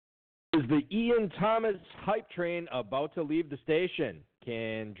Is the Ian Thomas hype train about to leave the station?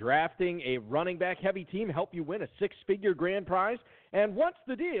 Can drafting a running back heavy team help you win a six-figure grand prize? And what's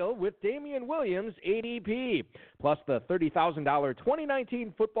the deal with Damian Williams' ADP? Plus the $30,000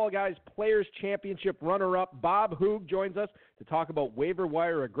 2019 Footballguys Players Championship runner-up Bob Hoog joins us to talk about waiver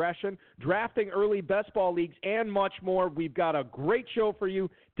wire aggression, drafting early best ball leagues, and much more. We've got a great show for you.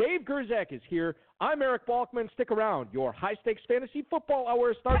 Dave Gerzak is here. I'm Eric Balkman. Stick around. Your high-stakes fantasy football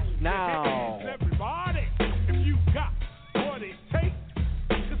hour starts now. Everybody, if you got what it takes,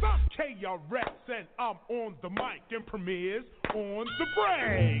 because I'm KRS and I'm on the mic and premieres on the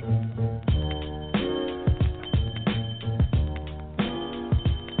break.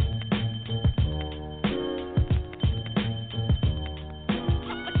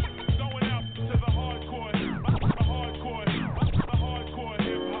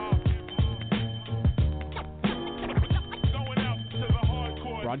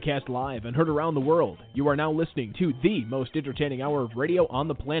 Broadcast live and heard around the world, you are now listening to the most entertaining hour of radio on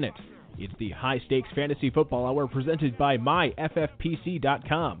the planet. It's the High Stakes Fantasy Football Hour presented by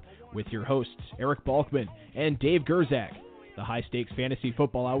MyFFPC.com with your hosts Eric Balkman and Dave Gerzak. The High Stakes Fantasy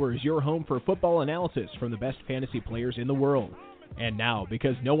Football Hour is your home for football analysis from the best fantasy players in the world. And now,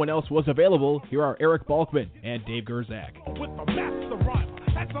 because no one else was available, here are Eric Balkman and Dave Gerzak. With the master rhymer,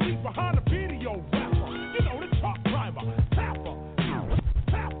 that's the lead behind the video rapper. You know the top rhymer, tapper.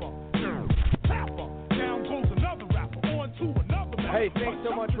 Hey, thanks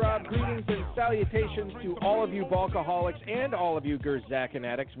so much, Rob. Greetings and salutations to all of you Balkaholics and all of you Gerzakin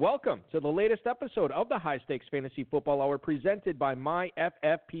addicts. Welcome to the latest episode of the High Stakes Fantasy Football Hour presented by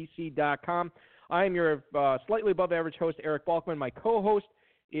MyFFPC.com. I am your slightly above average host, Eric Balkman. My co-host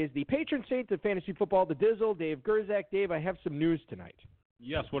is the patron saint of fantasy football, the Dizzle, Dave Gerzak. Dave, I have some news tonight.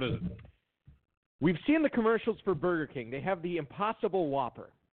 Yes, what is it? We've seen the commercials for Burger King. They have the Impossible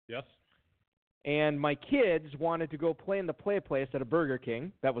Whopper. Yes. And my kids wanted to go play in the play place at a Burger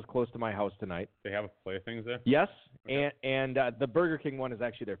King that was close to my house tonight. They have playthings there? Yes, okay. and the Burger King one is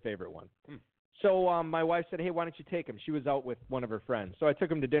actually their favorite one. So my wife said, hey, why don't you take them? She was out with one of her friends. So I took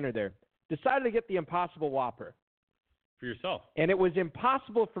them to dinner there. Decided to get the Impossible Whopper. For yourself? And it was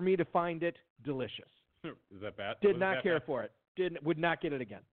impossible for me to find it delicious. Is that bad? Did not care for it. Would not get it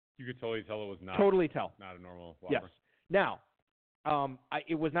again. You could totally tell it was not. Totally tell. Not a normal Whopper. Yes. Now,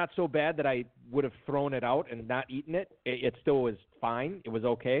 it was not so bad that I would have thrown it out and not eaten it. It still was fine. It was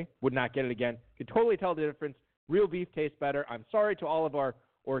okay. Would not get it again. Could totally tell the difference. Real beef tastes better. I'm sorry to all of our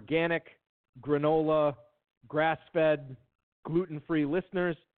organic, granola, grass-fed, gluten-free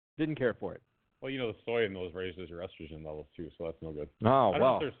listeners. Didn't care for it. Well, you know, the soy in those raises your estrogen levels, too, so that's no good. Oh, I don't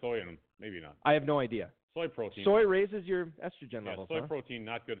know if there's soy in them. Maybe not. I have no idea. Soy protein. Soy raises your estrogen levels, soy protein,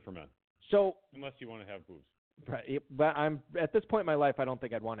 not good for men. So, unless you want to have boobs. Right, but I'm at this point in my life, I don't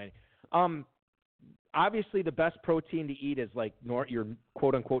think I'd want any. Obviously, the best protein to eat is like your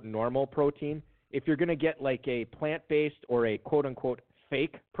quote-unquote normal protein. If you're going to get like a plant-based or a quote-unquote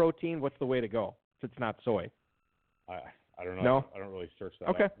fake protein, what's the way to go if it's not soy? I don't know. No? I don't really search that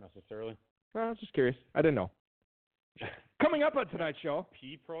up necessarily. Well, I was just curious. I didn't know. Coming up on tonight's show.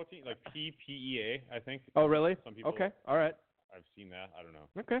 Pea protein, like PEA, I think. Oh, really? Some people. Okay, all right. I've seen that. I don't know.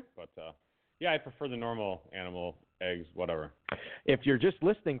 Okay. But, yeah, I prefer the normal animal, eggs, whatever. If you're just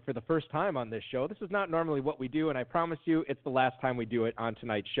listening for the first time on this show, this is not normally what we do, and I promise you it's the last time we do it on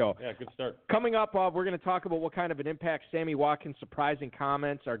tonight's show. Yeah, good start. Coming up, we're going to talk about what kind of an impact Sammy Watkins' surprising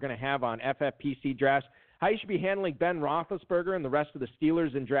comments are going to have on FFPC drafts, how you should be handling Ben Roethlisberger and the rest of the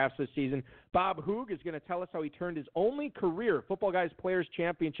Steelers in drafts this season. Bob Hoog is going to tell us how he turned his only career Footballguys Players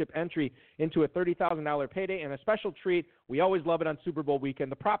Championship entry into a $30,000 payday, and a special treat. We always love it on Super Bowl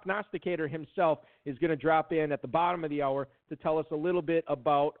weekend. The prognosticator himself is going to drop in at the bottom of the hour to tell us a little bit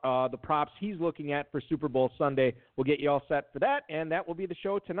about the props he's looking at for Super Bowl Sunday. We'll get you all set for that, and that will be the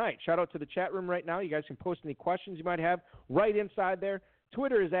show tonight. Shout out to the chat room right now. You guys can post any questions you might have right inside there.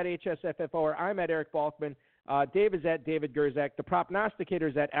 Twitter is at HSFFO. I'm at Eric Balkman. Dave is at David Gerzak. The prognosticator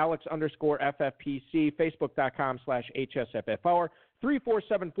is at Alex_FFPC. Facebook.com/HSFFO.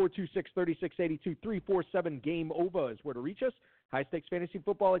 347-426-3682. 347-GAME-OVA is where to reach us.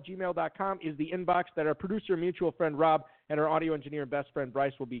 HighStakesFantasyFootball@gmail.com is the inbox that our producer, mutual friend Rob, and our audio engineer and best friend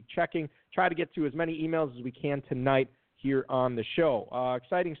Bryce will be checking. Try to get to as many emails as we can tonight here on the show.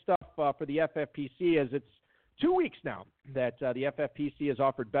 Exciting stuff for the FFPC as it's 2 weeks now that the FFPC has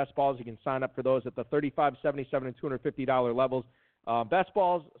offered best balls. You can sign up for those at the $35, $77, and $250 levels. Best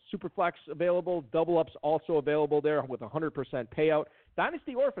balls, Superflex available, double ups also available there with 100% payout.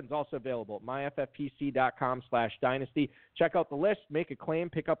 Dynasty Orphans also available at myffpc.com/dynasty. Check out the list, make a claim,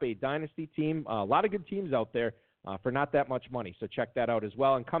 pick up a Dynasty team. A lot of good teams out there. for not that much money. So check that out as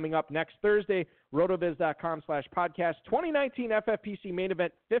well. And coming up next Thursday, rotoviz.com/podcast, 2019 FFPC main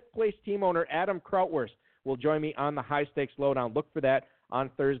event, fifth-place team owner Adam Krautwurst will join me on the High Stakes Lowdown. Look for that on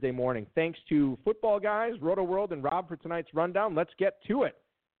Thursday morning. Thanks to Football Guys, Roto World, and Rob for tonight's rundown. Let's get to it.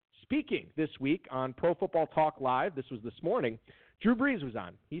 Speaking this week on Pro Football Talk Live, this was this morning, Drew Brees was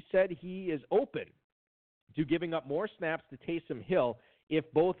on. He said he is open to giving up more snaps to Taysom Hill if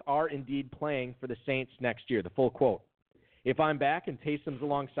both are indeed playing for the Saints next year. The full quote: "If I'm back and Taysom's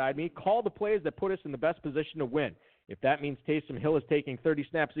alongside me, call the plays that put us in the best position to win. If that means Taysom Hill is taking 30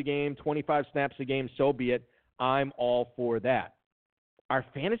 snaps a game, 25 snaps a game, so be it. I'm all for that." Are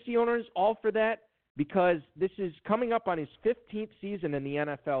fantasy owners all for that? Because this is coming up on his 15th season in the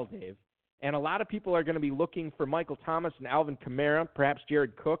NFL, Dave, and a lot of people are going to be looking for Michael Thomas and Alvin Kamara, perhaps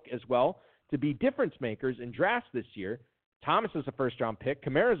Jared Cook as well, to be difference makers in drafts this year. Thomas is a first-round pick.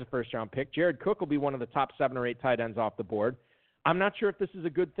 Kamara is a first-round pick. Jared Cook will be one of the top 7 or 8 tight ends off the board. I'm not sure if this is a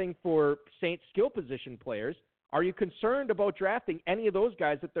good thing for Saints skill position players. Are you concerned about drafting any of those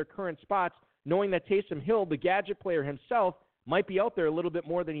guys at their current spots, knowing that Taysom Hill, the gadget player himself, might be out there a little bit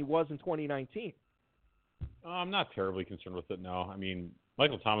more than he was in 2019? I'm not terribly concerned with it now. I mean,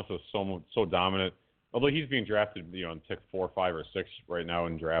 Michael Thomas was so dominant. Although he's being drafted, in pick 4, 5, or 6 right now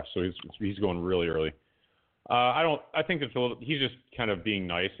in drafts, so he's going really early. I think he's just kind of being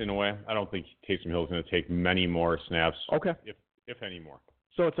nice in a way. I don't think Taysom Hill is going to take many more snaps. Okay. If any more.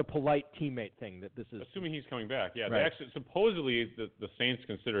 So it's a polite teammate thing that this is. Assuming he's coming back, yeah. Right. They actually, supposedly, the Saints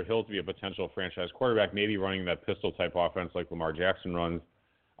consider Hill to be a potential franchise quarterback, maybe running that pistol type offense like Lamar Jackson runs.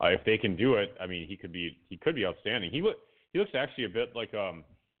 If they can do it, I mean, he could be outstanding. He looks actually a bit like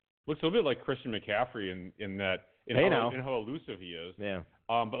looks a little bit like Christian McCaffrey in how elusive he is. Yeah.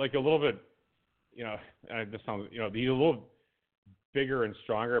 But like a little bit, this sounds, he's a little bigger and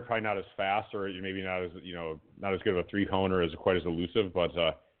stronger, probably not as fast, or maybe not as good of a 3-cone or quite as elusive, but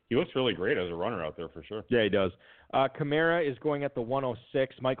he looks really great as a runner out there for sure. Yeah, he does. Kamara is going at the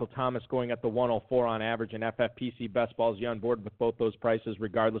 106. Michael Thomas going at the 104 on average in FFPC best balls. You on board with both those prices,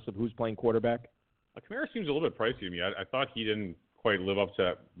 regardless of who's playing quarterback? Kamara seems a little bit pricey to me. I thought he didn't quite live up to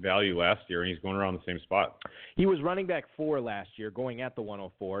that value last year, and he's going around the same spot. He was running back 4 last year, going at the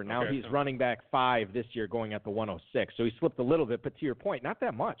 104. Now he's running back 5 this year, going at the 106. So he slipped a little bit, but to your point, not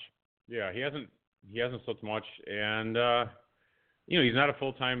that much. Yeah, he hasn't slipped much, and he's not a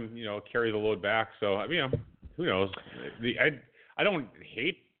full-time carry the load back. So who knows? I don't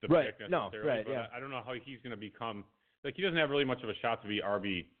hate the pick necessarily, but I don't know how he's going to become. Like, he doesn't have really much of a shot to be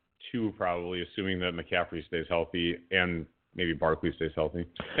RB2 probably, assuming that McCaffrey stays healthy and maybe Barkley stays healthy.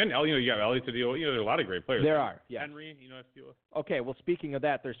 And you got Elliott to deal with. There's a lot of great players. There are, yeah. Henry, have to deal with. Okay, well, speaking of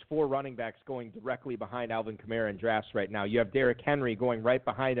that, there's 4 running backs going directly behind Alvin Kamara in drafts right now. You have Derrick Henry going right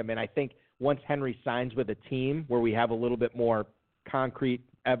behind him, and I think once Henry signs with a team where we have a little bit more concrete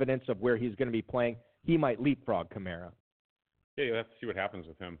evidence of where he's going to be playing, he might leapfrog Kamara. Yeah, you'll have to see what happens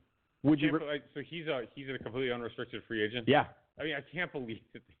with him. So he's a completely unrestricted free agent? Yeah. I mean, I can't believe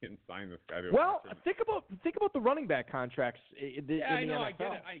that they didn't sign this guy. Well, think about the running back contracts in the NFL.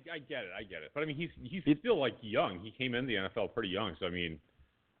 I get it. But I mean, he's still young. He came in the NFL pretty young, so I mean,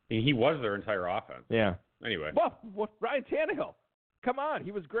 he was their entire offense. Yeah. Anyway. Well, Ryan Tannehill, come on,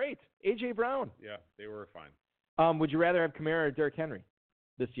 he was great. A.J. Brown. Yeah, they were fine. Would you rather have Kamara or Derrick Henry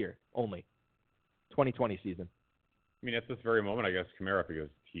this year only? 2020 season. I mean, at this very moment, I guess Kamara, because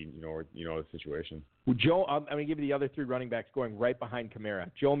the situation. I'm going to give you the other 3 running backs going right behind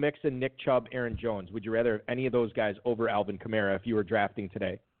Kamara. Joe Mixon, Nick Chubb, Aaron Jones. Would you rather have any of those guys over Alvin Kamara if you were drafting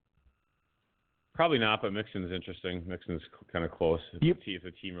today? Probably not, but Mixon's interesting. Mixon's kind of close if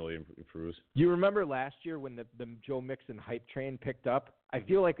the team really improves. You remember last year when the Joe Mixon hype train picked up? I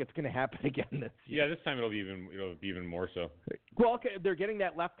feel like it's going to happen again this year. Yeah, this time it'll be even more so. Well, okay, they're getting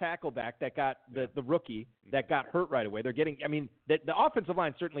that left tackle back that got the rookie that got hurt right away. They're getting. I mean, the offensive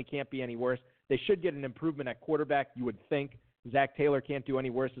line certainly can't be any worse. They should get an improvement at quarterback. You would think. Zach Taylor can't do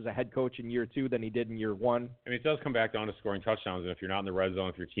any worse as a head coach in year 2 than he did in year 1. I mean, it does come back down to scoring touchdowns, and if you're not in the red zone,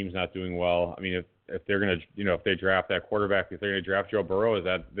 if your team's not doing well, I mean, if they're gonna, if they draft that quarterback, if they're gonna draft Joe Burrow,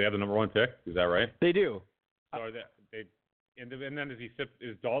 they have the number 1 pick? Is that right? They do. So and then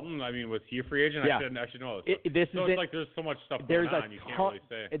is Dalton? I mean, was he a free agent? Yeah. I should know. It's like there's so much stuff going on. You can't really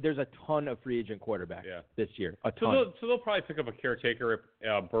say. There's a ton of free agent quarterbacks this year. A ton. So they'll probably pick up a caretaker.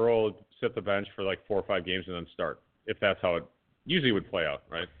 Burrow sit the bench for 4 or 5 games and then start. If that's how it usually would play out,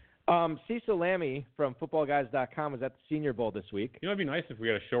 right? Cecil Lammy from Footballguys.com was at the Senior Bowl this week. It'd be nice if we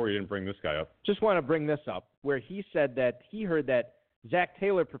had a show where you didn't bring this guy up. Just want to bring this up, where he said that he heard that Zach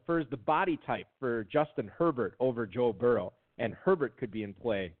Taylor prefers the body type for Justin Herbert over Joe Burrow, and Herbert could be in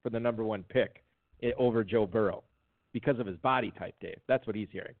play for the number 1 pick over Joe Burrow. because of his body type, Dave. That's what he's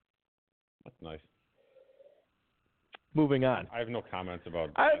hearing. That's nice. Moving on. I have no comments about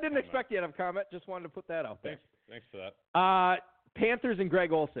I didn't expect you to have a comment. Just wanted to put that out there. Thanks for that. Panthers and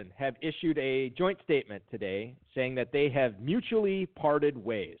Greg Olsen have issued a joint statement today saying that they have mutually parted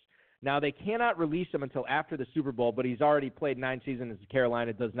ways. Now, they cannot release him until after the Super Bowl, but he's already played 9 seasons in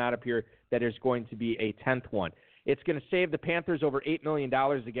Carolina. It does not appear that there's going to be a 10th one. It's going to save the Panthers over $8 million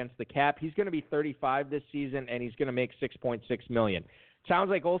against the cap. He's going to be 35 this season, and he's going to make $6.6 million. Sounds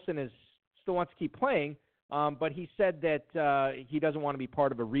like Olsen still wants to keep playing, but he said that he doesn't want to be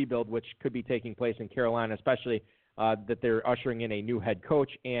part of a rebuild, which could be taking place in Carolina, especially that they're ushering in a new head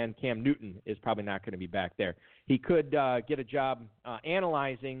coach, and Cam Newton is probably not going to be back there. He could get a job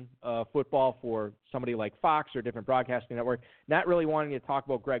analyzing football for somebody like Fox or a different broadcasting network. Not really wanting to talk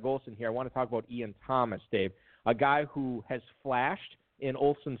about Greg Olsen here. I want to talk about Ian Thomas, Dave, a guy who has flashed in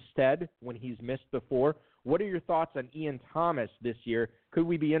Olsen's stead when he's missed before. What are your thoughts on Ian Thomas this year? Could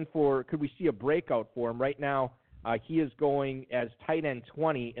we see a breakout for him? Right now, he is going as tight end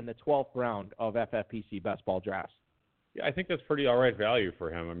 20 in the 12th round of FFPC best ball drafts. Yeah, I think that's pretty all right value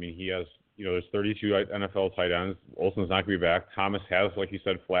for him. I mean, he has, there's 32 NFL tight ends. Olsen's not going to be back. Thomas has, like you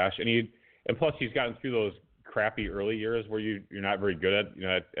said, flash, and plus he's gotten through those crappy early years where you're not very good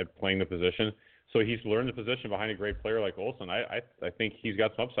at playing the position. So he's learned the position behind a great player like Olsen. I think he's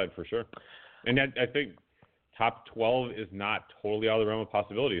got some upside for sure, and I think top 12 is not totally out of the realm of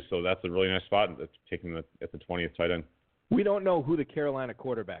possibilities. So that's a really nice spot. That's taking at the 20th tight end. We don't know who the Carolina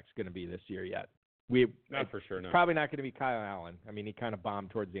quarterback's going to be this year yet. Not for sure, no. Probably not going to be Kyle Allen. I mean, he kind of bombed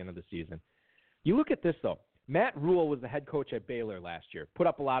towards the end of the season. You look at this, though. Matt Rule was the head coach at Baylor last year, put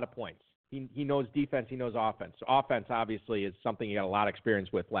up a lot of points. He knows defense, he knows offense. So offense, obviously, is something he got a lot of experience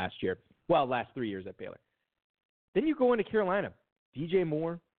with last year. Well, last 3 years at Baylor. Then you go into Carolina. DJ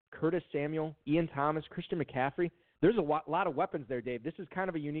Moore, Curtis Samuel, Ian Thomas, Christian McCaffrey. There's a lot of weapons there, Dave. This is kind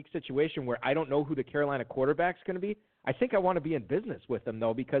of a unique situation where I don't know who the Carolina quarterback's going to be. I think I want to be in business with him,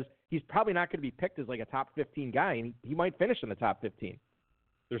 though, because he's probably not going to be picked as like a top 15 guy, and he might finish in the top 15.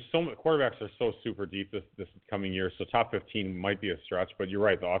 There's so many quarterbacks are so super deep this coming year, so top 15 might be a stretch. But you're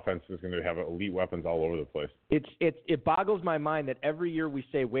right, the offense is going to have elite weapons all over the place. It boggles my mind that every year we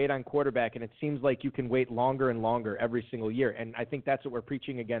say wait on quarterback, and it seems like you can wait longer and longer every single year. And I think that's what we're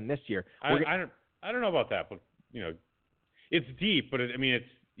preaching again this year. I don't know about that, but it's deep. But it's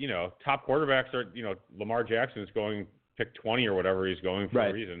top quarterbacks are Lamar Jackson is going pick 20 or whatever he's going for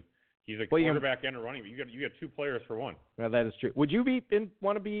a reason. He's a quarterback and a running. You got 2 players for one. Well, that is true. Would you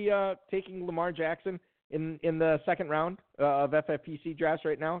want to be taking Lamar Jackson in the second round of FFPC drafts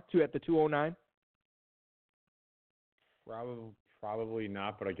right now at the 209? Probably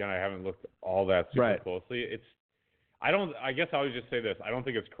not. But again, I haven't looked all that super closely. I guess I would just say this. I don't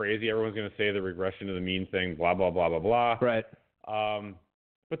think it's crazy. Everyone's going to say the regression to the mean thing, blah blah blah blah blah. Right.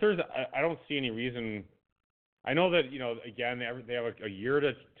 But I don't see any reason. I know that again they have a year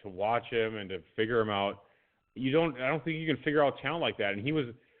to watch him and to figure him out. I don't think you can figure out talent like that. And he was,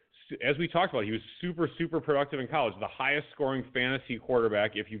 as we talked about, he was super productive in college. The highest scoring fantasy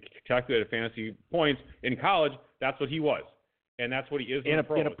quarterback, if you calculated fantasy points in college, that's what he was, and that's what he is in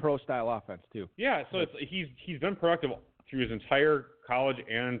a pro style offense too. Yeah, so he's been productive through his entire college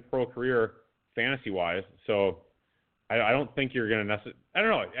and pro career fantasy wise. So I don't think you're going to necessarily. I don't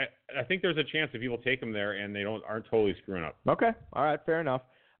know. I think there's a chance that people take him there and they aren't totally screwing up. Okay. All right. Fair enough.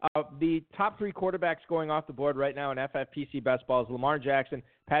 The top 3 quarterbacks going off the board right now in FFPC best ball is Lamar Jackson,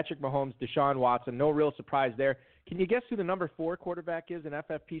 Patrick Mahomes, Deshaun Watson. No real surprise there. Can you guess who the number 4 quarterback is in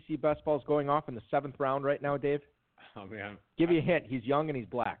FFPC best balls going off in the 7th round right now, Dave? Oh man. Give you a hint. He's young and he's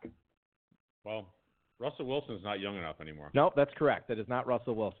black. Well, Russell Wilson's not young enough anymore. No, that's correct. That is not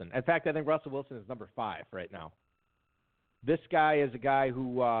Russell Wilson. In fact, I think Russell Wilson is number 5 right now. This guy is a guy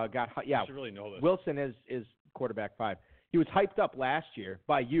who got – yeah, you should really know this. Wilson is quarterback 5. He was hyped up last year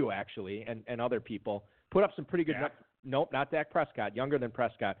by you, actually, and other people. Put up some pretty good – nope, not Dak Prescott, younger than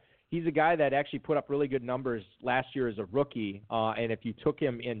Prescott. He's a guy that actually put up really good numbers last year as a rookie, and if you took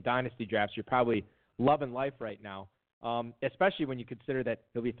him in dynasty drafts, you're probably loving life right now, especially when you consider that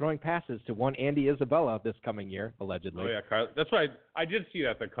he'll be throwing passes to one Andy Isabella this coming year, allegedly. Oh, yeah, Kyler. That's right. I did see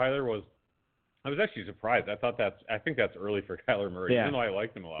that Kyler was – I was actually surprised. I think that's early for Kyler Murray, even though I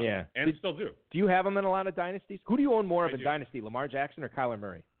liked him a lot. Yeah. And still do. Do you have him in a lot of dynasties? Who do you own more of in dynasty, Lamar Jackson or Kyler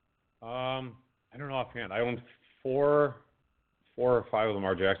Murray? I don't know offhand. I own 4 or 5 of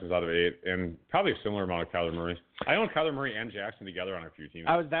Lamar Jacksons out of 8, and probably a similar amount of Kyler Murray. I own Kyler Murray and Jackson together on a few teams.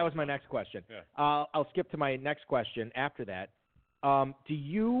 That was my next question. Yeah. I'll skip to my next question after that. If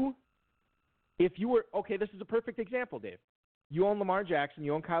you were – okay, this is a perfect example, Dave. You own Lamar Jackson,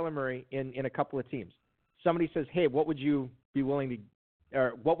 you own Kyler Murray in a couple of teams. somebody says, hey, what would you be willing to,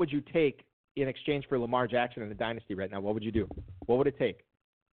 or what would you take in exchange for Lamar Jackson in the dynasty right now? What would you do? What would it take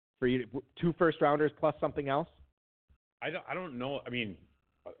for you? 2 first-rounders plus something else? I don't know. I mean,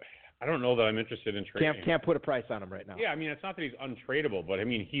 I don't know that I'm interested in trading. Can't put a price on him right now. Yeah, I mean, it's not that he's untradeable, but I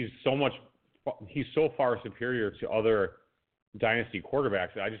mean, he's so far superior to other dynasty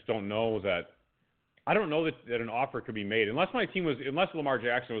quarterbacks that I just don't know that. I don't know that an offer could be made unless Lamar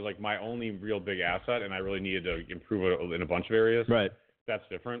Jackson was like my only real big asset and I really needed to improve it in a bunch of areas. Right. That's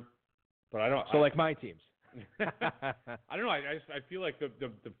different. But I don't. So like my teams. I don't know. I feel like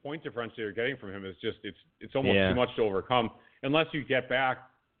the point differential you're getting from him is just it's almost too much to overcome unless you get back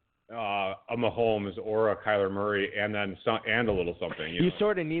a Mahomes or a Kyler Murray and then and a little something. You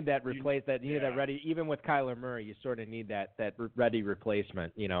sort of need that that ready. Even with Kyler Murray, you sort of need that ready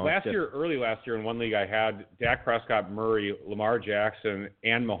replacement. Early last year in one league, I had Dak Prescott, Murray, Lamar Jackson,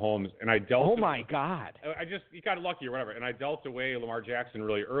 and Mahomes, and I dealt. Oh my God! You got lucky or whatever, and I dealt away Lamar Jackson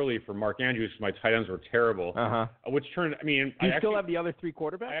really early for Mark Andrews. My tight ends were terrible. Which turned. I mean, do you still have the other 3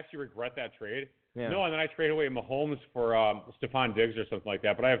 quarterbacks? I actually regret that trade. Yeah. No, and then I traded away Mahomes for Stephon Diggs or something like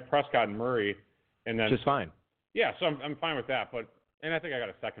that. But I have Prescott and Murray, and then just fine. Yeah, so I'm fine with that. And I think I got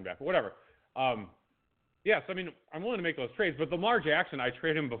a second back, but whatever. Yes, I mean I'm willing to make those trades. But Lamar Jackson, I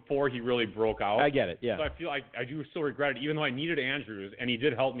traded him before he really broke out. I get it. Yeah. So I feel like I do still regret it, even though I needed Andrews and he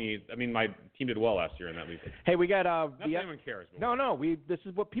did help me. I mean, my team did well last year in that league. Hey, we got not that anyone cares. No. This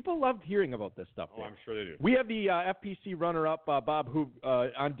is what people loved hearing about this stuff. Oh, I'm sure they do. We have the FPC runner-up, Bob Hoog,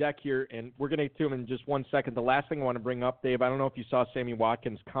 on deck here, and we're going to get to him in just 1 second. The last thing I want to bring up, Dave, I don't know if you saw Sammy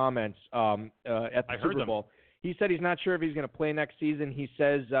Watkins' comments at the Super Bowl. He said he's not sure if he's going to play next season. He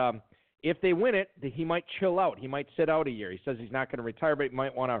says if they win it, he might chill out. He might sit out a year. He says he's not going to retire, but he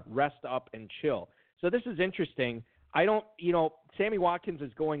might want to rest up and chill. So this is interesting. Sammy Watkins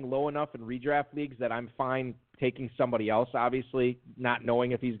is going low enough in redraft leagues that I'm fine taking somebody else, obviously, not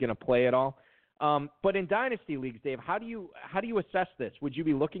knowing if he's going to play at all. But in dynasty leagues, Dave, how do you assess this? Would you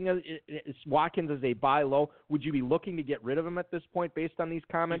be looking at Watkins as a buy low? Would you be looking to get rid of him at this point based on these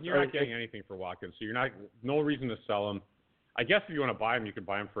comments? You're not getting anything for Watkins, so no reason to sell him. I guess if you want to buy him, you could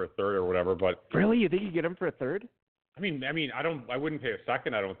buy him for a third or whatever. But really, you think you get him for a third? I mean, I wouldn't pay a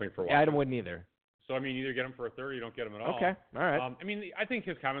second. I don't think for Watkins. Yeah, I wouldn't either. So I mean, either get him for a third or you don't get him at all. Okay, all right. I mean, I think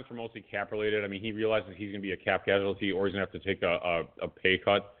his comments were mostly cap related. I mean, he realizes he's going to be a cap casualty or he's going to have to take a pay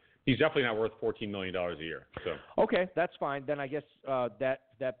cut. He's definitely not worth $14 million a year. So okay, that's fine. Then I guess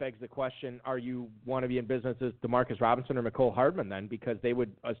that begs the question: are you want to be in business as DeMarcus Robinson or Mecole Hardman then? Because they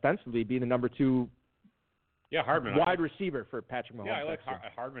would ostensibly be the number 2. Yeah, Hardman. Wide receiver for Patrick Mahomes. Yeah, I like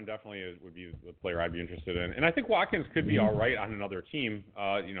Hardman. Definitely would be the player I'd be interested in, and I think Watkins could be all right on another team.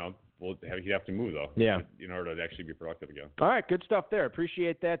 He'd have to move though. Yeah. In order to actually be productive again. All right, good stuff there.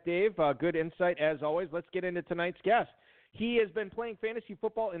 Appreciate that, Dave. Good insight as always. Let's get into tonight's guest. He has been playing fantasy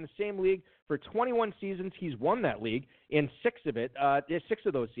football in the same league for 21 seasons. He's won that league in 6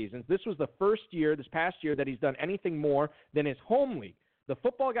 of those seasons. This was the first year, this past year, that he's done anything more than his home league. The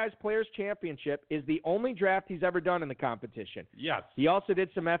Footballguys Players Championship is the only draft he's ever done in the competition. Yes. He also did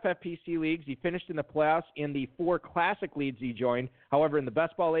some FFPC leagues. He finished in the playoffs in the 4 classic leagues he joined. However, in the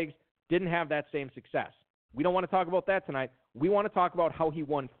best ball leagues, didn't have that same success. We don't want to talk about that tonight. We want to talk about how he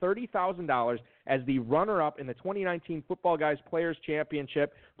won $30,000 as the runner-up in the 2019 Footballguys Players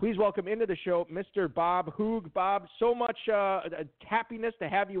Championship. Please welcome into the show Mr. Bob Hoog. Bob, so much happiness to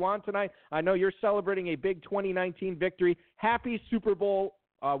have you on tonight. I know you're celebrating a big 2019 victory. Happy Super Bowl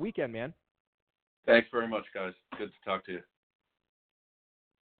weekend, man. Thanks very much, guys. Good to talk to you.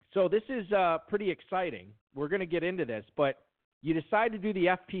 So this is pretty exciting. We're going to get into this, but you decided to do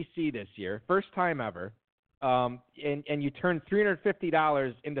the FPC this year, first time ever. And you turned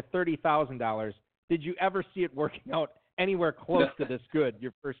 $350 into $30,000. Did you ever see it working out anywhere close to this good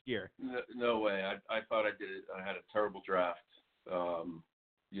your first year? No way. I thought I did it. I had a terrible draft.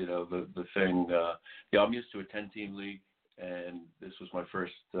 The thing. I'm used to a 10-team league, and this was my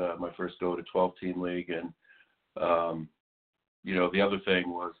first go to 12-team league. And the other thing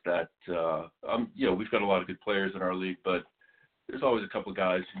was that we've got a lot of good players in our league, but there's always a couple of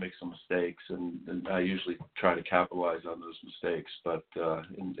guys who make some mistakes, and I usually try to capitalize on those mistakes. But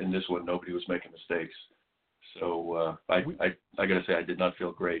in this one, nobody was making mistakes. So I got to say, I did not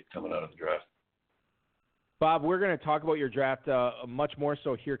feel great coming out of the draft. Bob, we're going to talk about your draft much more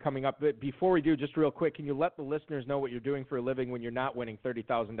so here coming up. But before we do, just real quick, can you let the listeners know what you're doing for a living when you're not winning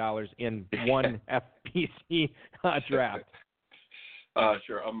 $30,000 in one FPC draft?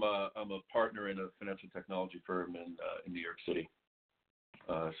 Sure. I'm a partner in a financial technology firm in New York City,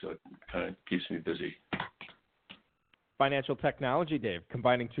 so it kind of keeps me busy. financial technology, Dave,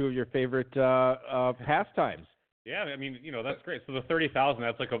 combining two of your favorite pastimes. Yeah, I mean, that's great. So the 30,000,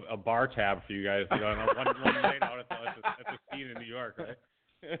 that's like a bar tab for you guys, one night out at the scene in New York, right?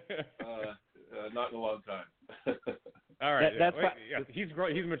 Not in a long time. All right.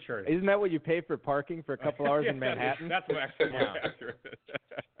 He's mature. Isn't that what you pay for parking for a couple hours in Manhattan? That's actually more accurate.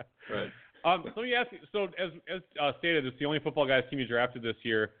 Right. Let me ask you. So as stated, it's the only Football Guys team you drafted this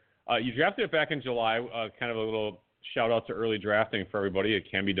year. You drafted it back in July. Kind of a little shout out to early drafting for everybody. It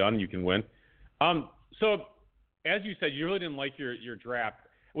can be done. You can win. So as you said, you really didn't like your draft.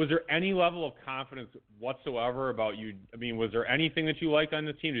 Was there any level of confidence whatsoever about you? I mean, was there anything that you liked on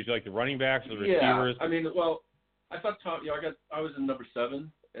the team? Did you like the running backs or the receivers? I mean, well, I thought Tom. I was in number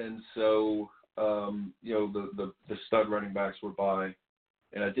 7, and so the stud running backs were by,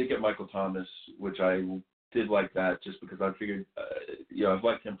 and I did get Michael Thomas, which I did like that just because I figured, I've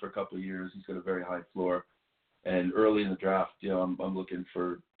liked him for a couple of years. He's got a very high floor, and early in the draft, I'm looking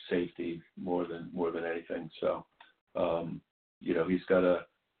for safety more than anything. So, he's got a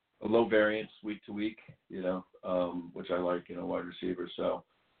low variance week to week, which I like in a wide receiver. So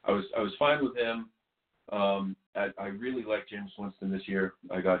I was fine with him. I really like James Winston this year.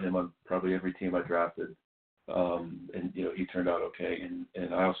 I got him on probably every team I drafted. And he turned out okay.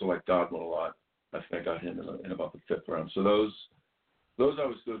 And I also like Godwin a lot. I think I got him in about the 5th round. So those I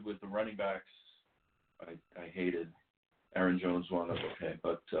was good with. The running backs, I hated. Aaron Jones wound up okay,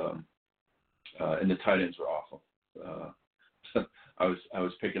 but and the tight ends were awful. I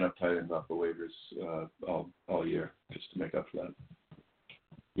was picking up tight ends off the waivers all year just to make up for that.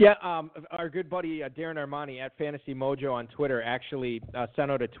 Yeah, our good buddy Darren Armani at Fantasy Mojo on Twitter actually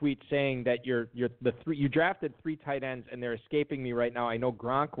sent out a tweet saying that you drafted 3 tight ends, and they're escaping me right now. I know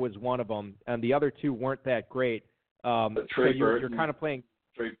Gronk was one of them, and the other 2 weren't that great. Trey Burton, you're kind of playing.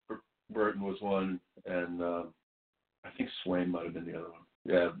 Trey Burton was one, and I think Swain might have been the other one.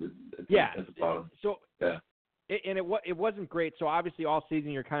 At the bottom. So yeah. It wasn't great. So obviously all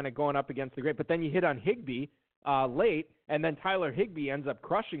season you're kind of going up against the great, but then you hit on Higbee late, and then Tyler Higbee ends up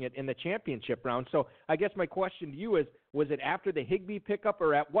crushing it in the championship round. So I guess my question to you is, was it after the Higbee pickup,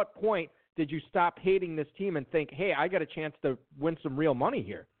 or at what point did you stop hating this team and think, hey, I got a chance to win some real money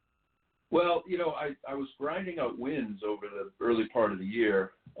here? Well, I was grinding out wins over the early part of the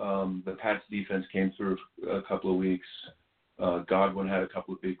year. The Pats defense came through a couple of weeks. Godwin had a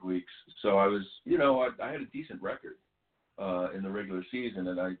couple of big weeks. So I was, I had a decent record in the regular season,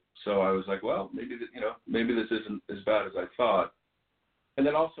 and I was like, well, maybe this isn't as bad as I thought. And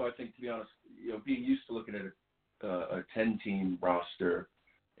then also, I think, to be honest, being used to looking at a 10-team roster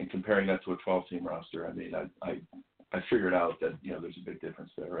and comparing that to a 12-team roster, I mean, I figured out that there's a big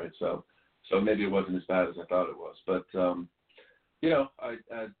difference there, right? So maybe it wasn't as bad as I thought it was, but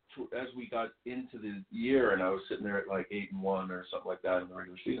as we got into the year and I was sitting there at like 8-1 or something like that in the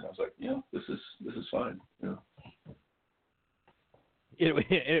regular season, I was like, this is fine.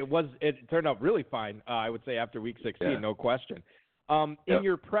 It turned out really fine. I would say after week 16, no question. In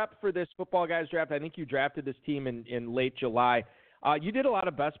your prep for this Football Guys draft, I think you drafted this team in late July. You did a lot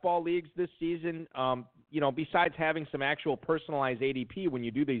of best ball leagues this season. Besides having some actual personalized ADP when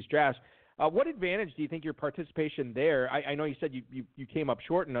you do these drafts, what advantage do you think your participation there? I know you said you came up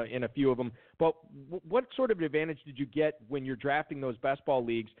short in a few of them, but what sort of advantage did you get when you're drafting those best ball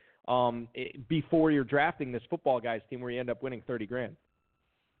leagues before you're drafting this Football Guys team where you end up winning $30,000?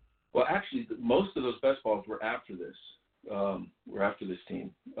 Well, actually, most of those best balls were after this.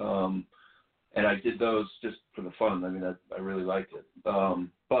 Team, and I did those just for the fun. I mean, I really liked it.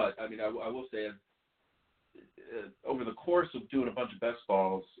 But I mean, I will say, over the course of doing a bunch of best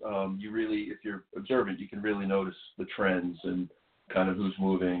balls, you really, if you're observant, you can really notice the trends and kind of who's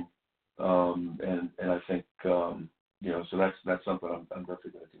moving. And I think so that's something I'm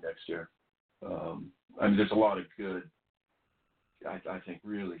definitely going to do next year. I mean, there's a lot of good, I think,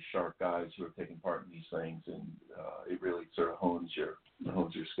 really sharp guys who are taking part in these things, and it really sort of hones your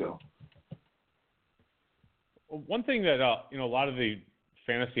skill. Well, one thing that a lot of the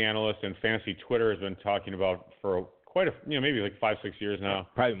fantasy analysts and fantasy Twitter has been talking about for quite a maybe like 5-6 years now,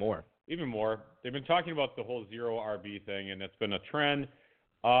 probably more, even more. They've been talking about the whole zero RB thing, and that's been a trend.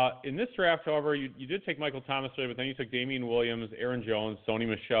 In this draft, however, you did take Michael Thomas, but then you took Damian Williams, Aaron Jones, Sony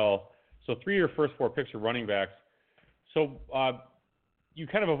Michel. So 3 of your first 4 picks are running backs. So you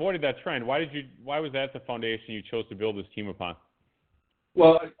kind of avoided that trend. Why was that the foundation you chose to build this team upon?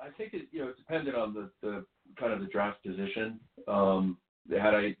 Well, I think it depended on the kind of the draft position.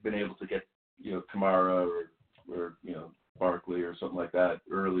 Had I been able to get Kamara or Barkley or something like that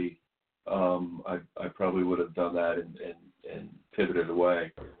early, I probably would have done that and pivoted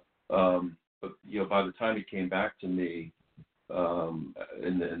away. but by the time he came back to me in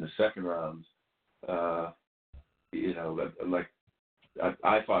the second round, like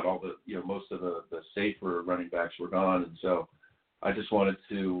I thought all the most of the safer running backs were gone, and so I just wanted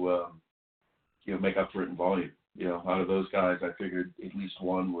to make up for it in volume. Out of those guys, I figured at least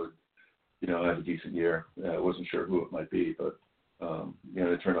one would have a decent year. I wasn't sure who it might be, but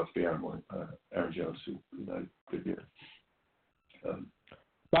it turned out to be Aaron Jones, who had a good year.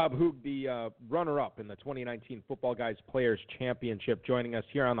 Bob Hoog, the runner-up in the 2019 Footballguys Players Championship, joining us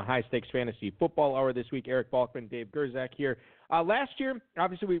here on the High Stakes Fantasy Football Hour this week. Eric Balkman, Dave Gerzak here. Last year,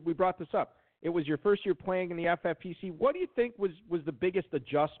 obviously, we brought this up. It was your first year playing in the FFPC. What do you think was the biggest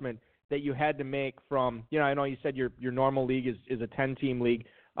adjustment that you had to make from, I know you said your normal league is a 10-team league.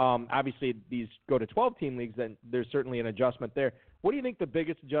 Obviously, these go to 12-team leagues, then there's certainly an adjustment there. What do you think the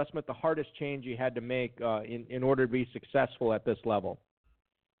biggest adjustment, the hardest change you had to make in order to be successful at this level?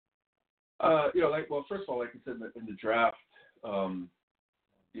 First of all, like I said, in the draft, there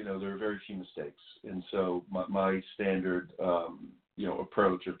are very few mistakes. And so my standard,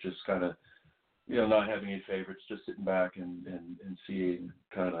 approach of just kind of, not having any favorites, just sitting back and seeing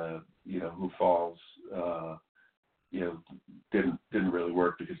kind of, who falls, didn't really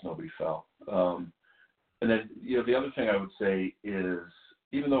work because nobody fell. And then, the other thing I would say is,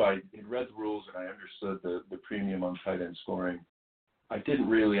 even though I had read the rules and I understood the premium on tight end scoring, I didn't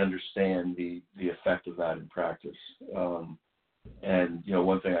really understand the effect of that in practice. And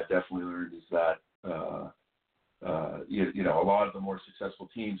one thing I definitely learned is that, a lot of the more successful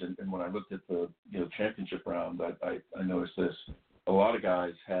teams, and when I looked at the championship round, I noticed this. A lot of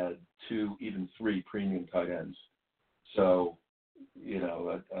guys had 2, even 3 premium tight ends. So,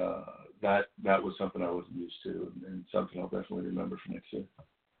 that was something I wasn't used to, and something I'll definitely remember for next year.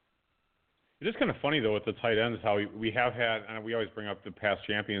 It is kind of funny, though, with the tight ends, how we have had, and we always bring up the past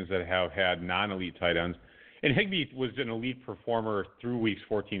champions that have had non-elite tight ends. And Higbee was an elite performer through weeks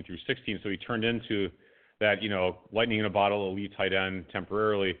 14 through 16, so he turned into that, lightning in a bottle elite tight end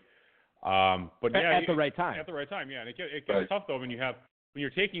temporarily. But at the right time. At the right time, yeah. And it gets tough, though, when you're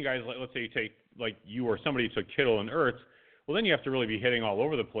taking guys, let's say you take, like you or somebody took Kittle and Ertz, well, then you have to really be hitting all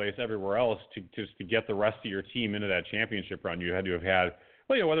over the place everywhere else to get the rest of your team into that championship run. You had to have had,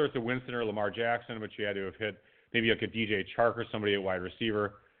 whether it's a Winston or Lamar Jackson, but you had to have hit maybe like a DJ Chark or somebody at wide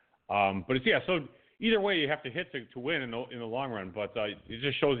receiver. But so either way, you have to hit to win in the long run. But it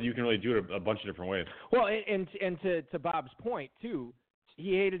just shows that you can really do it a bunch of different ways. Well, and to Bob's point too,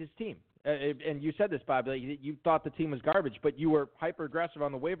 he hated his team. And you said this, Bob, you thought the team was garbage, but you were hyper aggressive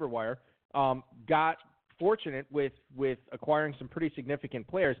on the waiver wire. Got fortunate with acquiring some pretty significant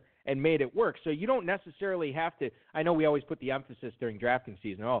players and made it work. So you don't necessarily have to. I know we always put the emphasis during drafting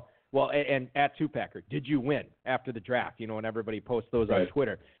season. Oh, well, and at Two-Packer, did you win after the draft? And everybody posts those on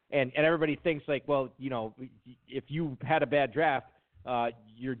Twitter. And everybody thinks like, well, if you had a bad draft,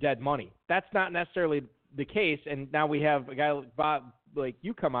 you're dead money. That's not necessarily the case. And now we have a guy like Bob, like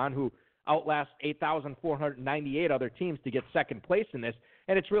you come on, who outlasts 8,498 other teams to get second place in this.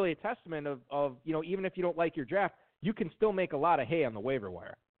 And it's really a testament of even if you don't like your draft, you can still make a lot of hay on the waiver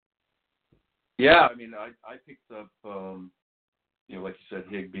wire. Yeah, I mean, I picked up, like you said,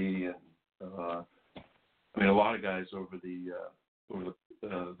 Higbee, and a lot of guys over the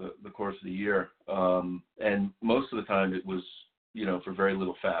course of the year, and most of the time it was, for very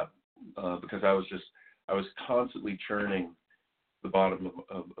little fab, because I was constantly churning the bottom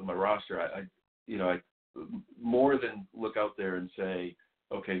of my roster. I more than look out there and say,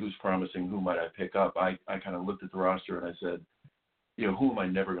 okay, who's promising? Who might I pick up? I kind of looked at the roster and I said, who am I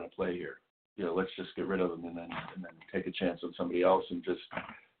never going to play here? Let's just get rid of them and then take a chance on somebody else and just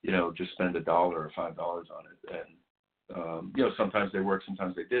spend $1 or $5 on it. And, sometimes they worked,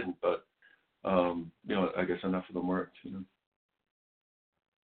 sometimes they didn't, but, I guess enough of them worked,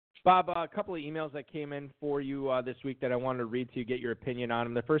 Bob, a couple of emails that came in for you this week that I wanted to read to you, get your opinion on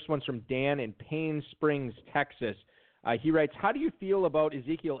them. The first one's from Dan in Payne Springs, Texas. He writes, how do you feel about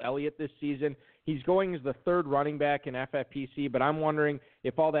Ezekiel Elliott this season? He's going as the third running back in FFPC, but I'm wondering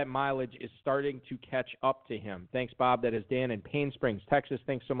if all that mileage is starting to catch up to him. Thanks, Bob. That is Dan in Payne Springs, Texas.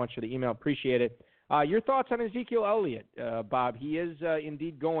 Thanks so much for the email. Appreciate it. Your thoughts on Ezekiel Elliott, Bob? He is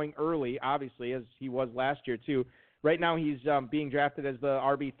indeed going early, obviously, as he was last year, too. Right now he's being drafted as the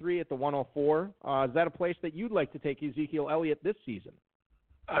RB3 at the 104. Is that a place that you'd like to take Ezekiel Elliott this season?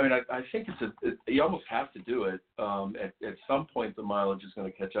 I mean, I think you almost have to do it. At some point, the mileage is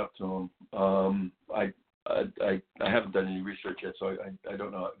going to catch up to him. I haven't done any research yet, so I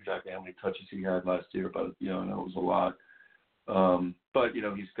don't know exactly how many touches he had last year, but I know it was a lot. But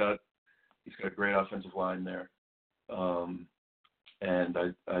he's got a great offensive line there. And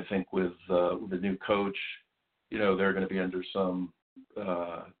I think with the new coach, they're going to be under some,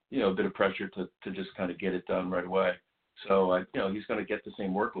 a bit of pressure to just kind of get it done right away. So, he's going to get the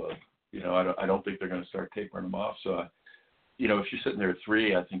same workload. I don't think they're going to start tapering him off. So, if you're sitting there at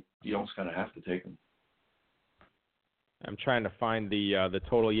 3, I think you almost kind of have to take him. I'm trying to find the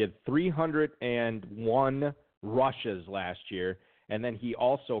total. He had 301 rushes last year, and then he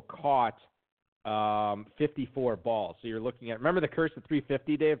also caught 54 balls. So you're looking at, remember the curse of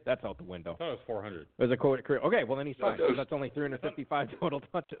 350, Dave? That's out the window. I thought it was 400. It was a career. Okay, well then he's fine. So that's only 355 total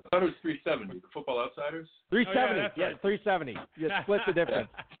touches. I thought it was 370. The Football Outsiders? 370. Oh, yeah, right. 370. You split the difference.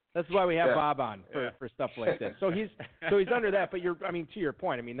 That's why we have Bob on for stuff like this. So he's under that. But to your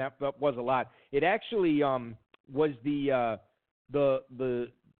point, that was a lot. It actually was the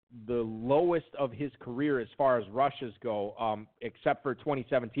lowest of his career as far as rushes go, except for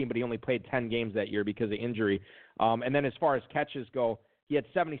 2017, but he only played 10 games that year because of injury. And then as far as catches go, he had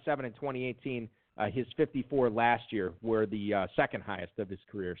 77 in 2018. His 54 last year were the second highest of his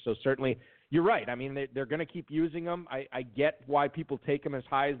career. So certainly, you're right. They're going to keep using him. I get why people take him as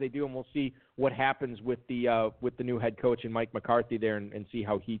high as they do, and we'll see what happens with the new head coach and Mike McCarthy there and see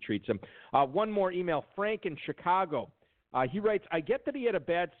how he treats him. One more email. Frank in Chicago. He writes, I get that he had a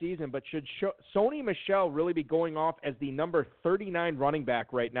bad season, but should Sony Michel really be going off as the number 39 running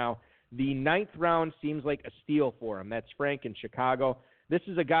back right now? The 9th round seems like a steal for him. That's Frank in Chicago. This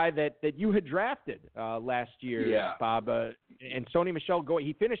is a guy that you had drafted last year, Bob. And Sony Michel,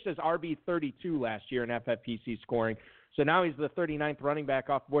 he finished as RB 32 last year in FFPC scoring. So now he's the 39th running back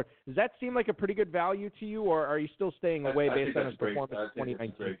off the board. Does that seem like a pretty good value to you, or are you still staying away based on his performance in 2019?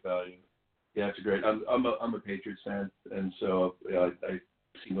 It's a great value. Yeah, it's a great. I'm a Patriots fan, and so I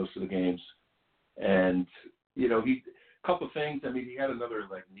see most of the games. And he couple things. He had another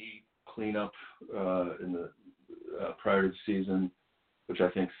knee cleanup in the prior to the season, which I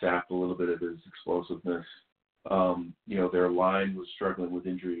think sapped a little bit of his explosiveness. Their line was struggling with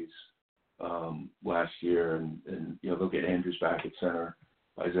injuries last year, and they'll get Andrews back at center.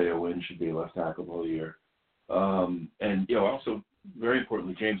 Isaiah Wynn should be left tackle all year. And also very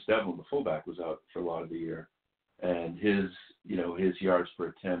importantly, James Devlin, the fullback, was out for a lot of the year, and his yards per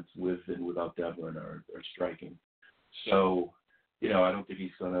attempt with and without Devlin are striking. So I don't think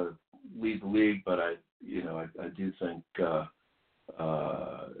he's going to lead the league, but I do think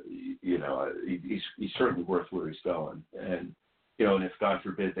he's certainly worth where he's going. And and if God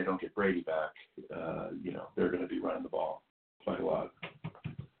forbid they don't get Brady back, they're going to be running the ball quite a lot.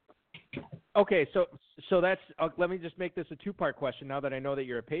 Okay, so that's let me just make this a two-part question now that I know that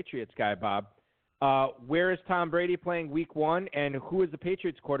you're a Patriots guy, Bob. Where is Tom Brady playing week 1, and who is the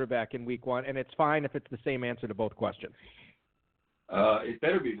Patriots quarterback in week 1? And it's fine if it's the same answer to both questions. It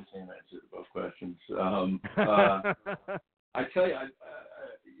better be the same answer to both questions. I tell you, I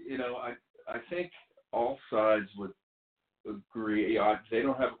think all sides would agree. They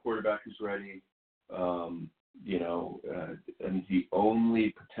don't have a quarterback who's ready. And the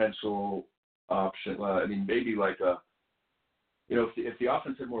only potential option, maybe if the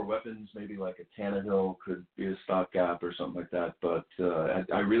offense had more weapons, maybe like a Tannehill could be a stopgap or something like that. But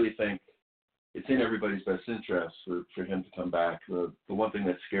I really think it's in everybody's best interest for him to come back. The one thing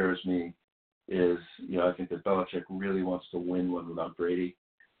that scares me is, I think that Belichick really wants to win one without Brady.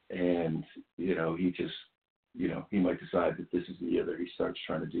 And, he just, he might decide that this is the year that he starts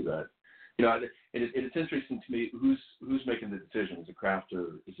trying to do that. It's interesting to me who's making the decision. Is it Kraft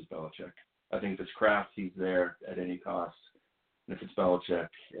or is it Belichick? I think if it's Kraft, he's there at any cost. And if it's Belichick,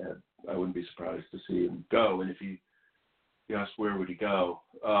 I wouldn't be surprised to see him go. And if he asked where would he go,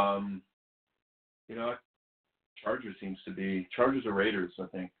 Chargers or Raiders, I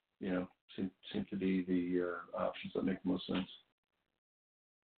think, seem to be the options that make the most sense.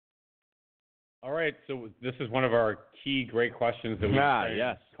 All right, so this is one of our key great questions that we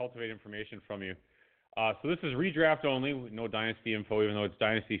cultivate information from you. So this is redraft only, no dynasty info, even though it's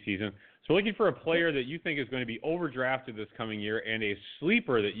dynasty season. So we're looking for a player that you think is going to be overdrafted this coming year and a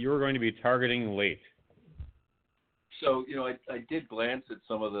sleeper that you're going to be targeting late. So, I did glance at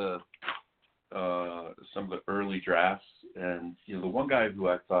some of the early drafts, and the one guy who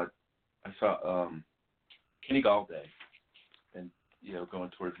I saw Kenny Galladay, and going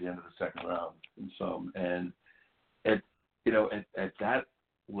towards the end of the second round in some, and at that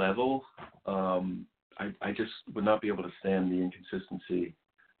level, I just would not be able to stand the inconsistency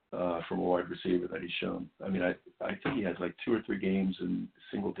from a wide receiver that he's shown. I think he has 2 or 3 games in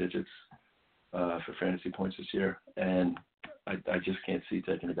single digits for fantasy points this year, and I just can't see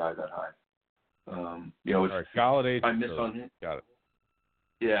taking a guy that high. Galladay. If I miss on him. Got it.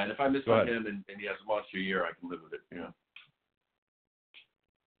 Yeah, and if I miss on him and he has a monster year, I can live with it.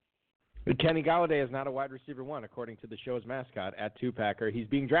 Kenny Golladay is not a wide receiver one, according to the show's mascot at Two-Packer. He's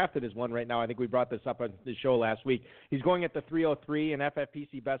being drafted as one right now. I think we brought this up on the show last week. He's going at the 303 in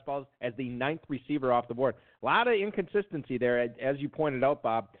FFPC best balls as the 9th receiver off the board. A lot of inconsistency there, as you pointed out,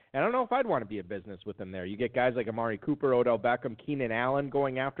 Bob. And I don't know if I'd want to be a business with him there. You get guys like Amari Cooper, Odell Beckham, Keenan Allen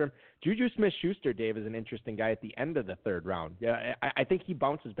going after him. Juju Smith-Schuster, Dave, is an interesting guy at the end of the 3rd round. Yeah, I think he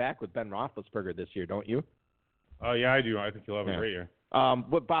bounces back with Ben Roethlisberger this year, don't you? Oh, yeah, I do. I think he'll have a great year.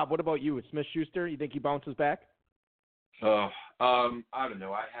 Bob, what about you? With Smith-Schuster, you think he bounces back? I don't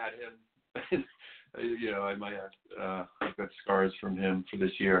know. I had him. I might have I've got scars from him for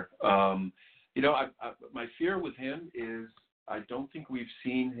this year. My fear with him is I don't think we've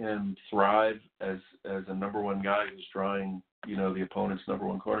seen him thrive as a number one guy who's drawing, the opponent's number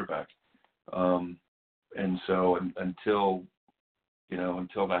one quarterback. And so until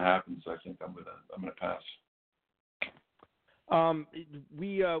that happens, I think I'm gonna pass.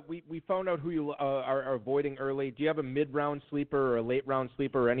 We found out who you are avoiding early. Do you have a mid-round sleeper or a late-round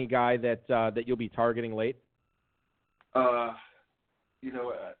sleeper or any guy that you'll be targeting late? I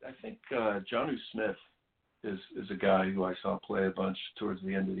think Jonnu Smith is a guy who I saw play a bunch towards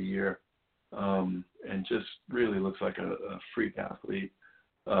the end of the year, and just really looks like a freak athlete.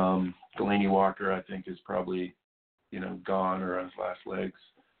 Delaney Walker, I think, is probably, gone or on his last legs.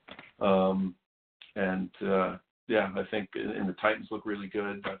 I think and the Titans look really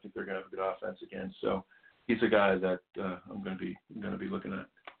good. I think they're going to have a good offense again. So he's a guy that I'm going to be looking at.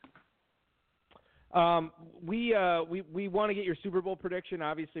 We want to get your Super Bowl prediction.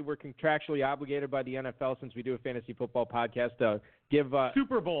 Obviously, we're contractually obligated by the NFL since we do a fantasy football podcast to give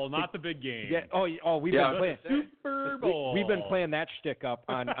Super Bowl, not the big game. Yeah, we've been playing Super Bowl. We've been playing that shtick up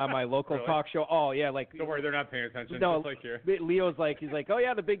on my local talk show. Oh yeah, like don't worry, they're not paying attention. No, just like here. Leo's he's like, oh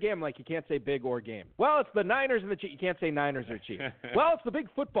yeah, the big game. Like you can't say big or game. Well, it's the Niners and the Chiefs. You can't say Niners or Chiefs. Well, it's the big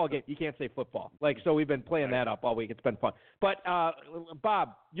football game. You can't say football. So we've been playing that up all week. It's been fun. But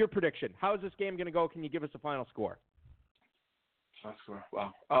Bob, your prediction. How is this game going to go? Can you give us a final score? Final score.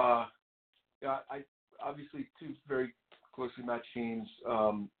 Wow. I obviously two very closely matched teams.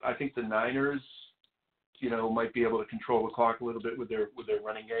 I think the Niners, might be able to control the clock a little bit with their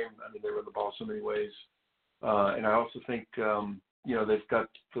running game. I mean, they run the ball so many ways. And I also think, they've got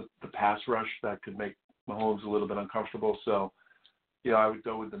the pass rush that could make Mahomes a little bit uncomfortable. So, I would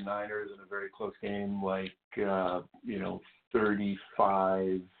go with the Niners in a very close game,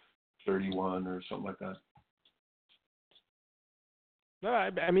 35-31 or something like that. No,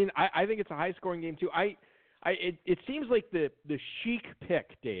 I mean, I think it's a high-scoring game too. It seems like the chic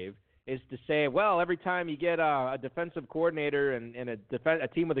pick, Dave, is to say, well, every time you get a defensive coordinator and a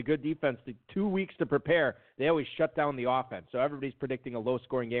team with a good defense, 2 weeks to prepare, they always shut down the offense. So everybody's predicting a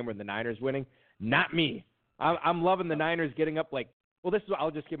low-scoring game where the Niners winning. Not me. I'm loving the Niners getting up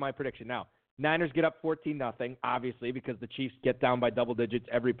I'll just give my prediction now. Niners get up 14-0, obviously, because the Chiefs get down by double digits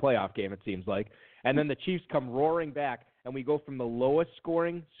every playoff game, it seems like. And then the Chiefs come roaring back, and we go from the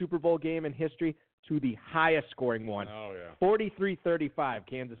lowest-scoring Super Bowl game in history to the highest-scoring one. Oh, yeah. 43-35,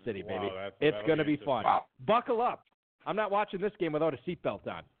 Kansas City, baby. Wow, it's going to be fun. Wow. Buckle up. I'm not watching this game without a seatbelt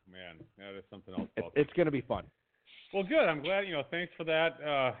on. Man, that is something else. It's going to be fun. Well, good. I'm glad. Thanks for that,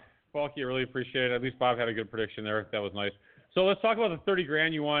 Falky. I really appreciate it. At least Bob had a good prediction there. That was nice. So let's talk about the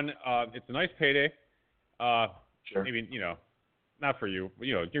 $30,000 you won. It's a nice payday. Sure. Maybe not for you.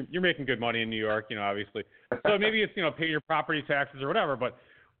 You're making good money in New York. Obviously. So maybe it's paying your property taxes or whatever. But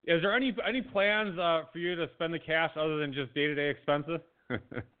is there any plans for you to spend the cash other than just day-to-day expenses?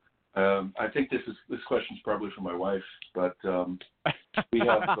 I think this question's probably for my wife, but we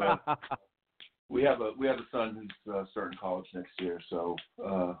have a son who's starting college next year, so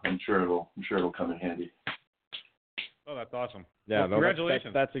I'm sure it'll come in handy. Oh, that's awesome. Yeah, well,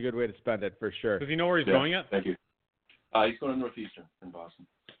 congratulations. That's a good way to spend it for sure. Does he know where he's going yet? Thank you. He's going to Northeastern in Boston.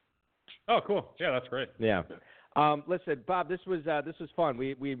 Oh, cool. Yeah, that's great. Yeah. Listen, Bob, this was fun.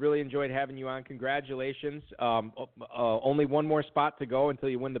 We really enjoyed having you on. Congratulations. Only one more spot to go until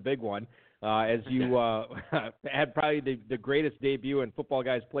you win the big one. As you had probably the greatest debut in Football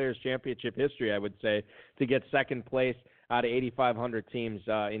Guys Players Championship history, I would say, to get second place out of 8,500 teams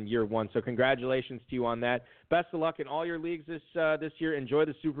in year one. So congratulations to you on that. Best of luck in all your leagues this year. Enjoy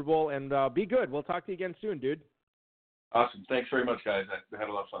the Super Bowl and be good. We'll talk to you again soon, dude. Awesome. Thanks very much, guys. I had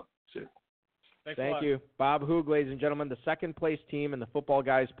a lot of fun. See you. Thank you. Bob Hoog, ladies and gentlemen, the second place team in the Football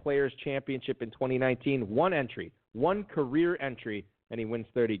Guys Players Championship in 2019. One career entry, and he wins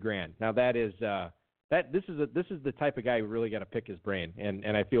 $30,000. Now that is this is the type of guy who really got to pick his brain,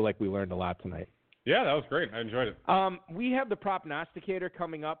 and I feel like we learned a lot tonight. Yeah, that was great. I enjoyed it. We have the prognosticator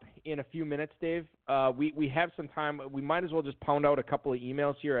coming up in a few minutes, Dave. We have some time. We might as well just pound out a couple of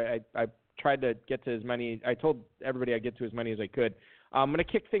emails here. I tried to get to as many. I told everybody I'd get to as many as I could. I'm going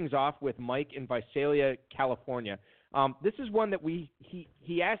to kick things off with Mike in Visalia, California. This is one that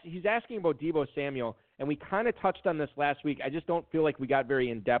he's asking about Deebo Samuel, and we kind of touched on this last week. I just don't feel like we got very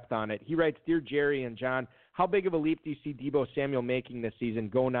in-depth on it. He writes, Dear Jerry and John, how big of a leap do you see Deebo Samuel making this season?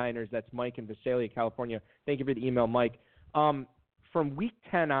 Go Niners. That's Mike in Visalia, California. Thank you for the email, Mike. From week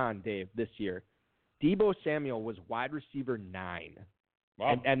 10 on, Dave, this year, Deebo Samuel was wide receiver 9.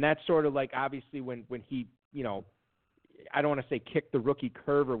 Wow. And that's sort of like obviously when he, I don't want to say kicked the rookie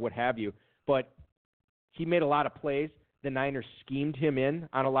curve or what have you, but he made a lot of plays. The Niners schemed him in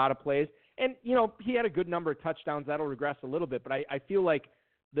on a lot of plays. And, he had a good number of touchdowns. That'll regress a little bit. But I feel like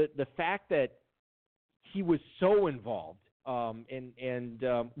the fact that he was so involved and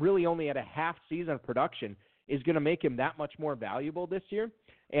really only had a half season of production is going to make him that much more valuable this year.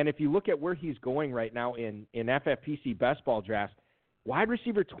 And if you look at where he's going right now in FFPC best ball drafts, wide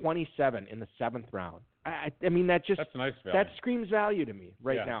receiver 27 in the 7th round. I mean, that's nice value. That screams value to me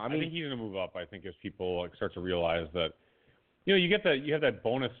now. I think he's going to move up. I think as people start to realize that, you have that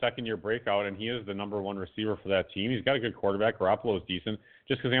bonus second-year breakout, and he is the number 1 receiver for that team. He's got a good quarterback. Garoppolo's decent.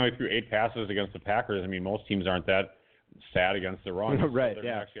 Just because he only threw 8 passes against the Packers, I mean, most teams aren't that sad against the run. Right, so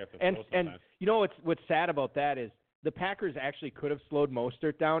yeah. And what's sad about that is the Packers actually could have slowed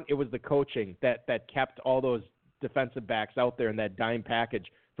Mostert down. It was the coaching that kept all those defensive backs out there in that dime package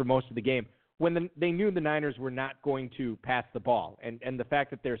for most of the game. When they knew the Niners were not going to pass the ball, and the fact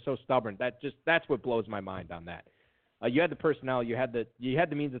that they're so stubborn, that's what blows my mind on that. You had the personnel, you had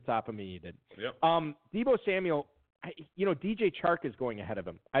the means at top of me. You did. Yep. Deebo Samuel, DJ Chark is going ahead of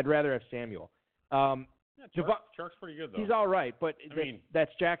him. I'd rather have Samuel. Chark's pretty good though. He's all right, but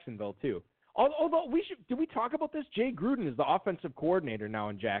that's Jacksonville too. Although did we talk about this? Jay Gruden is the offensive coordinator now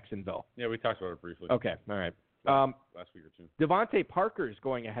in Jacksonville. Yeah, we talked about it briefly. Okay, all right. Last week or two. Devontae Parker is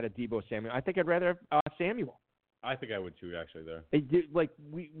going ahead of Deebo Samuel. I think I'd rather have Samuel. I think I would too, actually. There.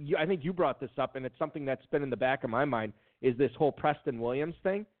 I think you brought this up, and it's something that's been in the back of my mind. Is this whole Preston Williams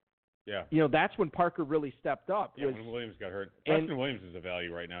thing? Yeah. That's when Parker really stepped up. Yeah, when Williams got hurt. Preston Williams is a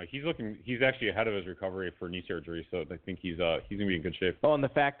value right now. He's actually ahead of his recovery for knee surgery, so I think he's going to be in good shape. Oh, and the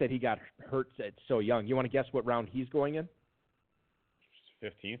fact that he got hurt at so young. You want to guess what round he's going in?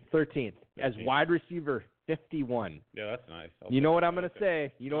 15th. 13th. As wide receiver 51. Yeah, that's nice. You know what I'm going to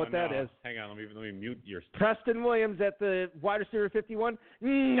say. You know what that is. Hang on, let me mute your stuff. Preston Williams at the wide receiver 51.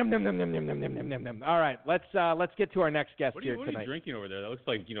 All right, let's get to our next guest here tonight. What are you drinking over there? That looks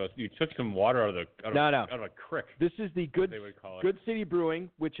like you took some water out of a creek. This is the Good City Brewing,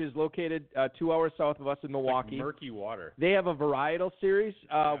 which is located 2 hours south of us in Milwaukee. Like murky water. They have a varietal series,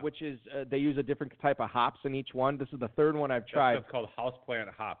 which is they use a different type of hops in each one. This is the 3rd one I've tried. That's called houseplant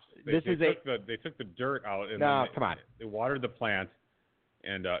hops. They took the dirt out. Come on. They watered the plant,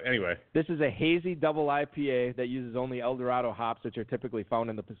 and anyway. This is a hazy double IPA that uses only El Dorado hops, which are typically found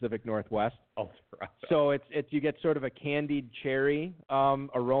in the Pacific Northwest. El Dorado. So it's you get sort of a candied cherry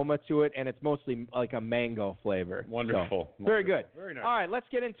aroma to it, and it's mostly like a mango flavor. Wonderful. So, very good. Very nice. All right, let's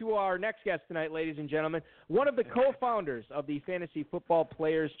get into our next guest tonight, ladies and gentlemen. One of the co-founders of the Fantasy Football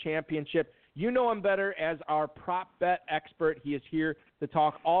Players Championship. You know him better as our prop bet expert. He is here to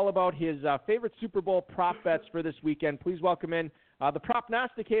talk all about his favorite Super Bowl prop bets for this weekend. Please welcome in the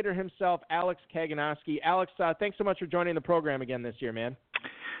prognosticator himself, Alex Kaganoski. Alex, thanks so much for joining the program again this year, man.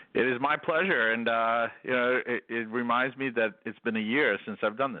 It is my pleasure, and it reminds me that it's been a year since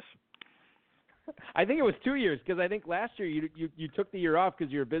I've done this. I think it was 2 years because I think last year you took the year off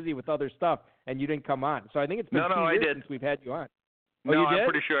because you were busy with other stuff and you didn't come on. So I think it's been 2 years since we've had you on. Oh, no, I'm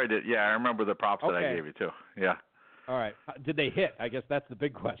pretty sure I did. Yeah, I remember the props that I gave you, too. Yeah. All right. Did they hit? I guess that's the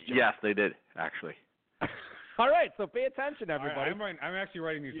big question. Yes, they did, actually. All right, so pay attention, everybody. Right, I'm actually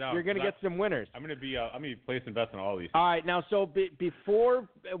writing these down. You're going to get some winners. I'm going to be placing bets on all these. All right, now, so before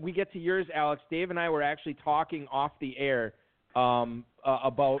we get to yours, Alex, Dave and I were actually talking off the air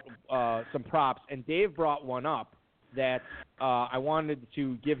about some props, and Dave brought one up that I wanted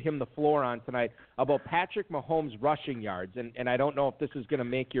to give him the floor on tonight about Patrick Mahomes' rushing yards. And I don't know if this is going to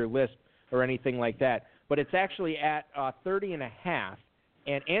make your list or anything like that, but it's actually at 30.5.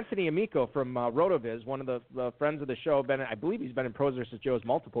 And Anthony Amico from RotoViz, one of the friends of the show, I believe he's been in Pros vs. Joe's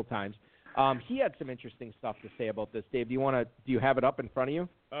multiple times. He had some interesting stuff to say about this. Dave, do you have it up in front of you?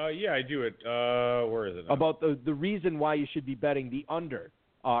 Yeah, I do it. Where is it now? About the reason why you should be betting the under.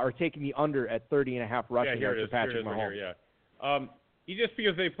 Or taking the under at 30.5 rushing yards for Patrick Mahomes. Just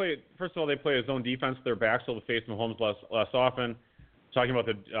because they play, first of all, they play a zone defense. Their backs will face Mahomes less often. talking about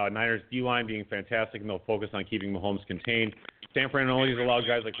the Niners D-line being fantastic, and they'll focus on keeping Mahomes contained. San Fran only has allowed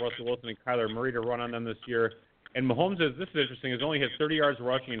guys like Russell Wilson and Kyler Murray to run on them this year. And Mahomes, this is interesting, has only hit 30 yards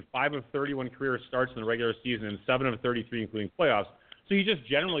rushing in 5 of 31 career starts in the regular season and 7 of 33 including playoffs. So he just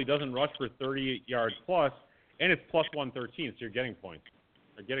generally doesn't rush for 30 yards plus, and it's plus 113, so you're getting points.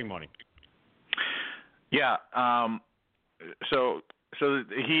 Or getting money. Yeah. So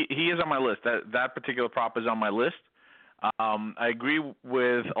he is on my list. That particular prop is on my list. I agree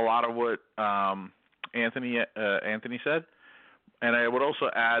with a lot of what Anthony said, and I would also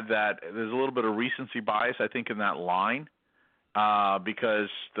add that there's a little bit of recency bias, I think, in that line, because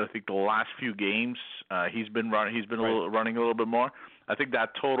I think the last few games he's been running a little bit more. I think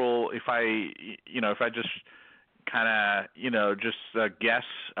that total, if I just kind of guess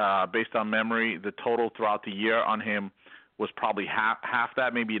based on memory, the total throughout the year on him was probably half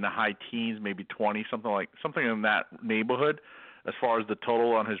that, maybe in the high teens, maybe 20, something in that neighborhood, as far as the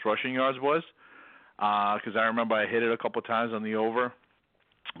total on his rushing yards was. Because I remember I hit it a couple of times on the over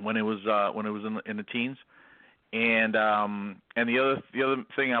when it was in the teens. And the other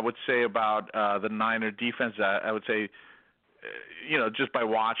thing I would say about the Niner defense, I would say, just by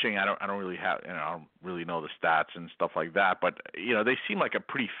watching, I don't really know the stats and stuff like that, but they seem like a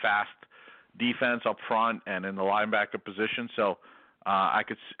pretty fast defense up front and in the linebacker position. So I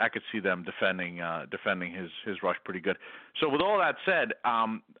could see them defending his rush pretty good. So with all that said,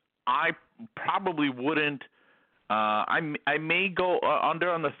 I probably wouldn't. I may go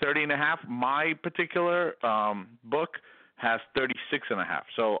under on the 30.5. My particular book has 36.5.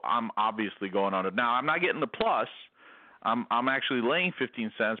 So I'm obviously going under. Now I'm not getting the plus. I'm actually laying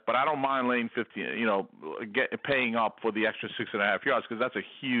 15 cents, but I don't mind laying 15. Paying up for the extra 6.5 yards, because that's a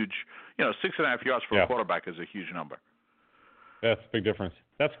huge. 6.5 yards for a quarterback is a huge number. That's a big difference.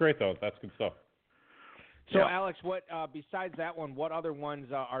 That's great though. That's good stuff. So Alex, what besides that one, what other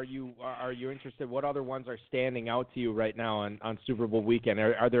ones are you interested? What other ones are standing out to you right now on Super Bowl weekend?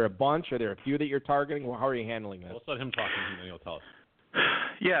 Are there a bunch? Are there a few that you're targeting? How are you handling this? Let's let him talk and then he'll tell us.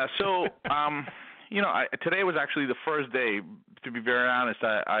 Yeah. So. Today was actually the first day. To be very honest,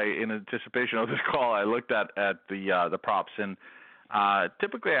 I in anticipation of this call, I looked at the props, and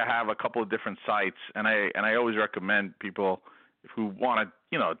typically I have a couple of different sites, and I always recommend people who want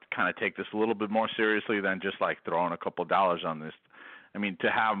to kind of take this a little bit more seriously than just like throwing a couple of dollars on this. I mean, to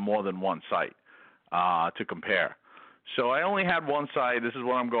have more than one site to compare. So I only had one site. This is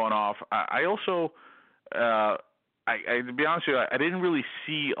what I'm going off. I also. To be honest with you, I didn't really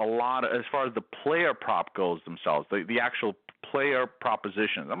see a lot as far as the player prop goes themselves, the actual player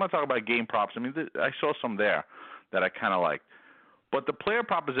propositions. I'm not talking about game props. I mean, I saw some there that I kind of liked. But the player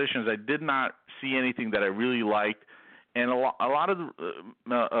propositions, I did not see anything that I really liked. And a lot of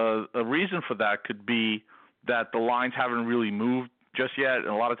the reason for that could be that the lines haven't really moved just yet. And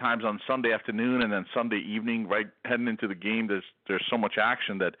a lot of times on Sunday afternoon and then Sunday evening, right heading into the game, there's so much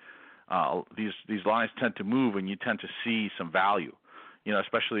action that these lines tend to move, and you tend to see some value,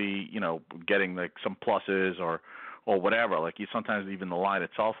 especially getting like some pluses or whatever. Like sometimes even the line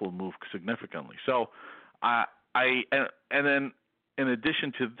itself will move significantly. So and then in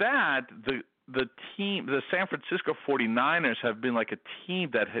addition to that, the San Francisco 49ers have been like a team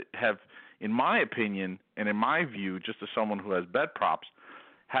that have, in my opinion and in my view, just as someone who has bet props,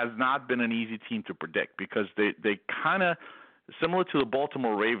 has not been an easy team to predict, because they kind of similar to the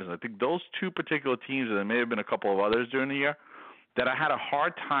Baltimore Ravens. I think those two particular teams, and there may have been a couple of others during the year, that I had a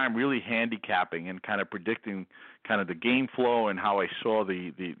hard time really handicapping and kind of predicting kind of the game flow and how I saw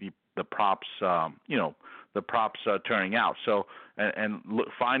the props, the props turning out. So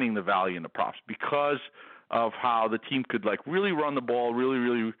finding the value in the props because of how the team could like really run the ball really,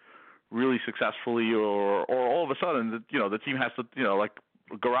 really, really successfully, or all of a sudden, the team has to, like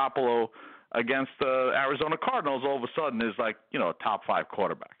Garoppolo against the Arizona Cardinals, all of a sudden is like, a top 5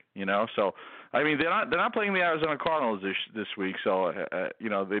 quarterback, So, I mean, they're not playing the Arizona Cardinals this week, so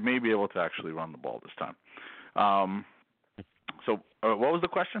they may be able to actually run the ball this time. So, what was the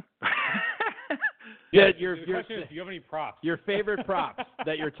question? Yeah, the question is, do you have any props? Your favorite props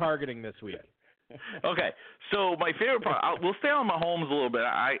that you're targeting this week? Okay, so my favorite part, we'll stay on Mahomes a little bit.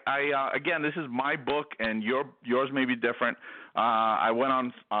 I again, this is my book, and yours may be different. I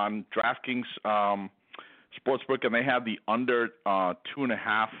went on DraftKings Sportsbook, and they have the under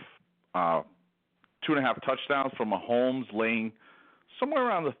 2.5 touchdowns from Mahomes, laying somewhere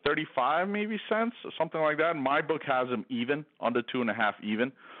around the 35 maybe cents or something like that. And my book has him even, under 2.5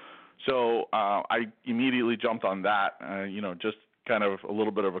 even. So I immediately jumped on that. Just kind of a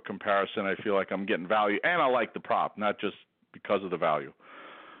little bit of a comparison. I feel like I'm getting value, and I like the prop, not just because of the value.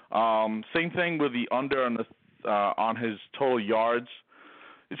 Same thing with the under on the on his total yards.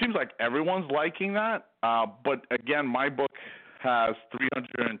 It seems like everyone's liking that. But again, my book has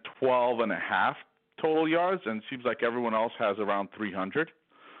 312.5 total yards, and it seems like everyone else has around 300.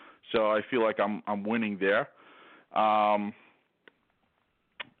 So I feel like I'm winning there.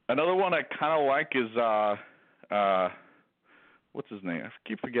 Another one I kind of like is what's his name? I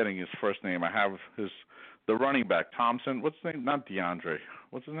keep forgetting his first name. I have the running back, Thompson. What's his name? Not DeAndre.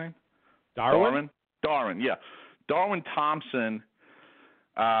 What's his name? Darwin, yeah. Darwin Thompson,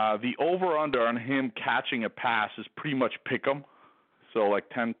 the over-under on him catching a pass is pretty much pick 'em. So like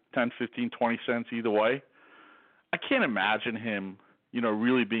 10, 15, 20 cents either way. I can't imagine him,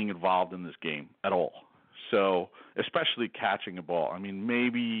 really being involved in this game at all. So especially catching a ball. I mean,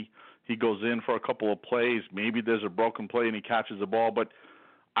 maybe he goes in for a couple of plays. Maybe there's a broken play and he catches the ball. But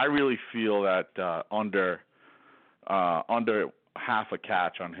I really feel that under half a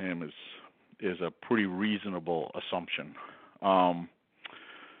catch on him is a pretty reasonable assumption.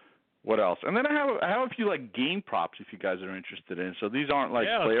 What else? And then I have a few like game props if you guys are interested in. So these aren't like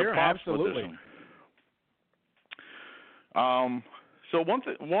player props. Absolutely. So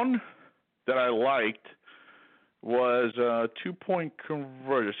one that I liked was a 2-point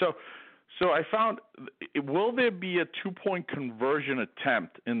conversion. So I found, will there be a 2-point conversion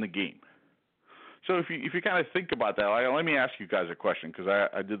attempt in the game? So if you kind of think about that, let me ask you guys a question because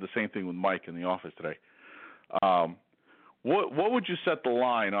I did the same thing with Mike in the office today. What would you set the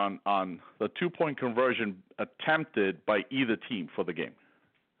line on the 2-point conversion attempted by either team for the game?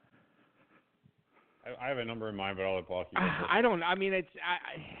 I have a number in mind, but I'll let Balky. I don't. I mean, it's.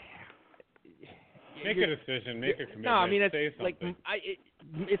 Make a decision. Make a commitment. No, I mean, say like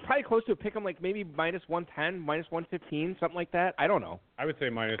it's probably close to a pick 'em, like maybe minus 110, minus 115, something like that. I don't know. I would say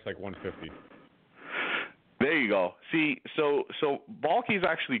minus like 150. There you go. See, so Balky's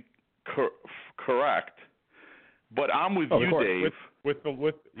actually correct, but I'm with you, Dave. He's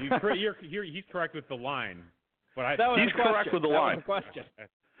correct with the line, but he's correct with the line. That was the question.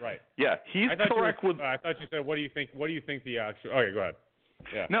 Right. Yeah, he's correct with. I thought you said, what do you think? What do you think the actual? Okay, go ahead.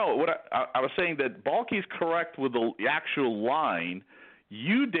 Yeah. No, what I was saying that Balky's correct with the actual line.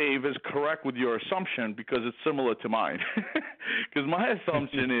 You, Dave, is correct with your assumption because it's similar to mine. Because my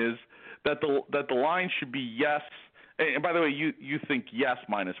assumption is that the line should be yes. And by the way, you think yes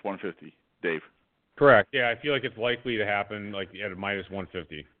minus 150, Dave. Correct. Yeah, I feel like it's likely to happen like at a minus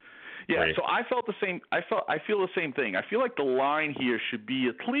 150. Yeah, Great. So I felt the same. I feel the same thing. I feel like the line here should be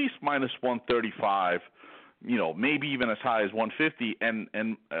at least minus 135. Maybe even as high as 150.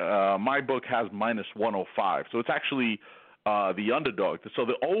 And my book has minus 105. So it's actually the underdog. So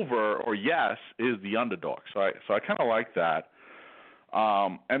the over or yes is the underdog. So I kind of like that.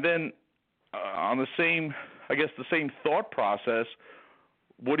 And then on the same thought process,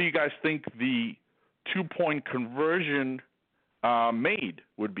 what do you guys think the 2-point conversion made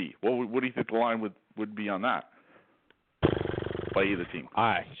would be? What do you think the line would be on that by either team?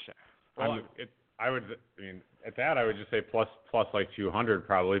 At that, I would just say plus like 200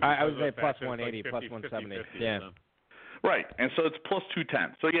 probably. I would say plus 180, like 50, plus 170. 50, yeah. So. Right, and so it's plus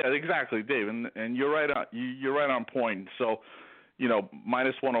 210. So yeah, exactly, Dave, and you're right on point. So,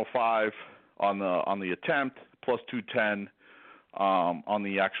 minus 105 on the attempt, plus 210 on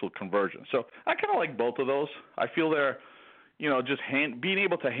the actual conversion. So I kind of like both of those. I feel they're, just being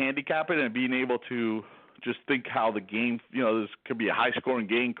able to handicap it and being able to just think how the game, this could be a high-scoring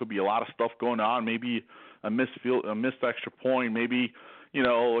game, could be a lot of stuff going on, maybe a missed extra point, maybe,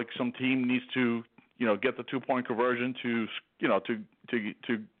 like some team needs to, get the 2-point conversion to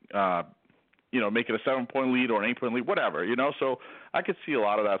make it a 7-point lead or an 8-point lead, whatever, So I could see a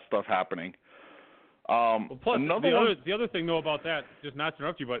lot of that stuff happening. Plus, the other thing, though, about that, just not to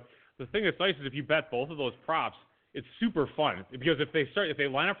interrupt you, but the thing that's nice is if you bet both of those props, it's super fun because if they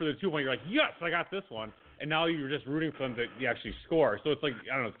line up for the 2-point, you're like, yes, I got this one. And now you're just rooting for them to actually score. So it's like,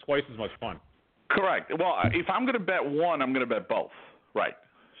 I don't know, it's twice as much fun. Correct. Well, if I'm going to bet one, I'm going to bet both. Right.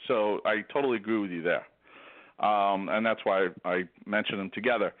 So I totally agree with you there. And that's why I mentioned them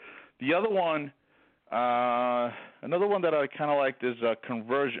together. The other one, another one that I kind of liked is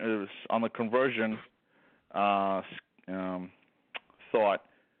conversion. On the conversion thought,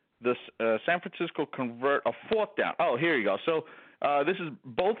 this San Francisco convert a 4th down. Oh, here you go. So this is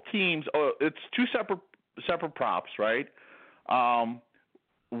both teams. It's two separate props, right?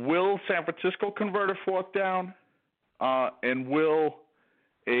 Will San Francisco convert a 4th down? And will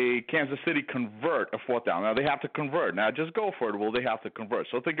a Kansas City convert a 4th down? Now, they have to convert. Now, just go for it. Will they have to convert?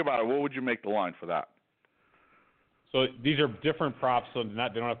 So think about it. What would you make the line for that? So these are different props, so they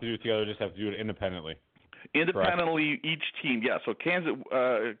don't have to do it together. Just have to do it independently. Independently, Correct. each team, yeah. So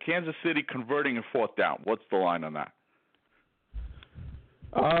Kansas City converting a fourth down. What's the line on that?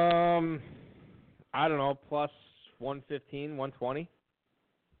 I don't know, plus 115, 120.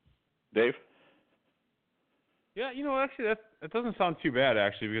 Dave? Yeah, actually that doesn't sound too bad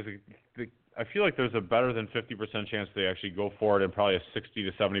actually, because I feel like there's a better than 50% chance they actually go for it, and probably a 60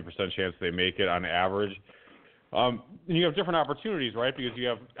 to 70% chance they make it on average. And you have different opportunities, right? Because you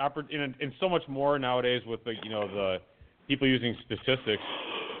have in so much more nowadays with the people using statistics.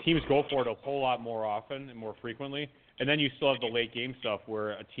 Teams go for it a whole lot more often and more frequently, and then you still have the late game stuff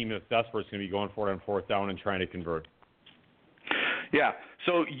where a team that's desperate is going to be going for it on fourth down and trying to convert. Yeah,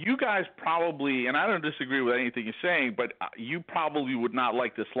 so you guys probably, and I don't disagree with anything you're saying, but you probably would not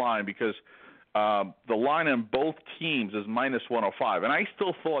like this line because the line on both teams is minus 105, and I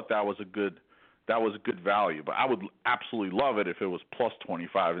still thought that was a good value, but I would absolutely love it if it was plus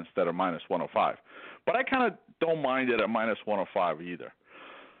 25 instead of minus 105. But I kind of don't mind it at minus 105 either.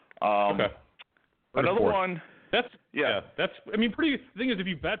 Okay. Another one. That's pretty. The thing is, if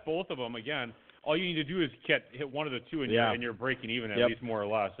you bet both of them again, all you need to do is hit one of the two, and you're breaking even at least more or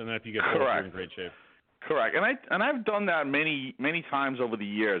less. And then if you get both, you're in great shape. Correct. And I've done that many times over the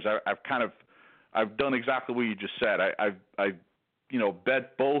years. I've done exactly what you just said. I've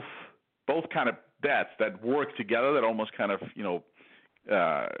bet both kind of bets that work together, that almost kind of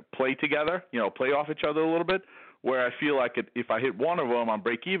play together, play off each other a little bit, where I feel like if I hit one of them, I'm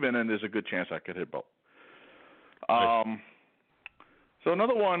break even, and there's a good chance I could hit both. Nice. So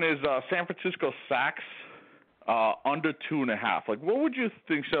another one is San Francisco sacks under 2.5. Like, what would you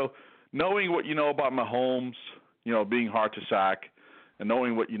think? So knowing what you know about Mahomes, being hard to sack, and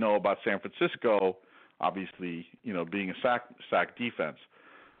knowing what you know about San Francisco, obviously, being a sack defense,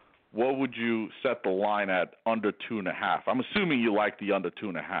 what would you set the line at under 2.5? I'm assuming you like the under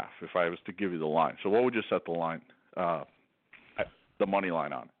 2.5 if I was to give you the line. So what would you set the line, the money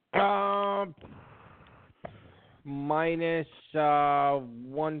line on? Minus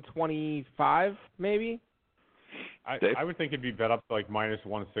 125, maybe. I would think it'd be bet up to like minus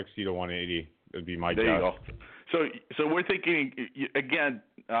 160 to 180. Would be my guess. There you go. So we're thinking again.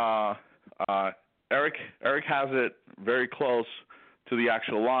 Eric has it very close to the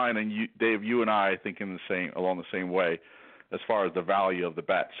actual line, and Dave, you and I think along the same way as far as the value of the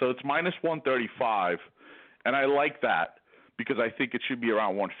bet. So it's minus 135, and I like that because I think it should be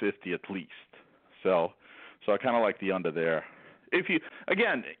around 150 at least. So I kind of like the under there. If you,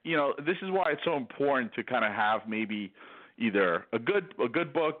 again, this is why it's so important to kind of have maybe either a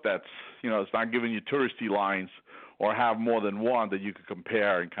good book that's, it's not giving you touristy lines, or have more than one that you could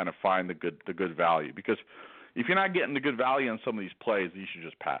compare and kind of find the good value. Because if you're not getting the good value on some of these plays, you should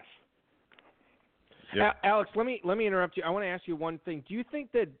just pass. Yep. Alex, let me interrupt you. I want to ask you one thing. Do you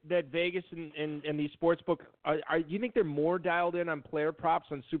think that Vegas and these sportsbook do you think they're more dialed in on player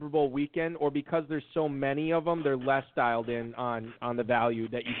props on Super Bowl weekend, or because there's so many of them, they're less dialed in on the value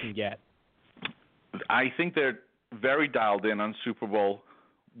that you can get? I think they're very dialed in on Super Bowl.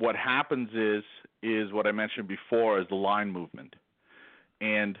 What happens is what I mentioned before, is the line movement.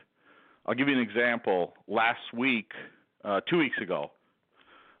 And I'll give you an example. Last week, 2 weeks ago,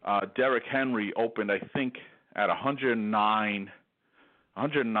 Derrick Henry opened, I think, at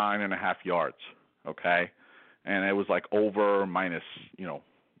 109.5 yards, okay? And it was like over minus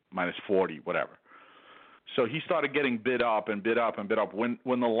 40, whatever. So he started getting bid up and bid up and bid up. When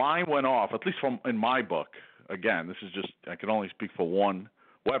the line went off, at least in my book, again, this is just, I can only speak for one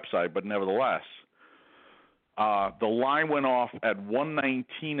website, but nevertheless, the line went off at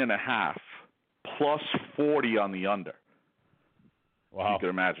 119.5 plus 40 on the under. Wow. You can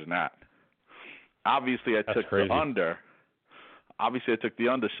imagine that. Obviously, I took the under. Obviously, I took the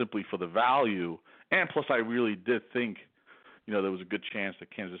under simply for the value, and plus I really did think, there was a good chance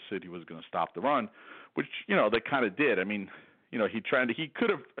that Kansas City was going to stop the run, which, they kind of did. I mean, he could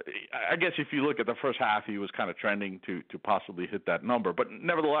have, I guess if you look at the first half, he was kind of trending to possibly hit that number, but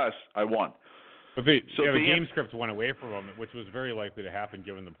nevertheless, I won. But the game script went away from him, which was very likely to happen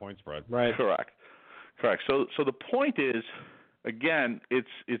given the point spread. Right. Correct. So the point is, again,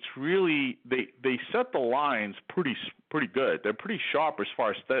 it's really they set the lines pretty good. They're pretty sharp as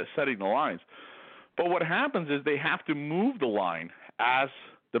far as setting the lines. But what happens is they have to move the line as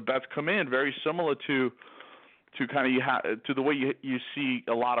the bets come in, very similar to kind of to the way you see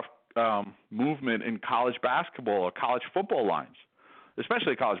a lot of movement in college basketball or college football lines,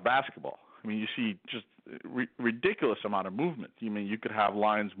 especially college basketball. I mean, you see just ridiculous amount of movement. I mean, you could have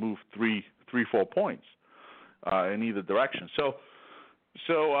lines move 3-4 points in either direction. So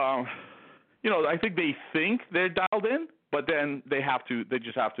I think they think they're dialed in, but then they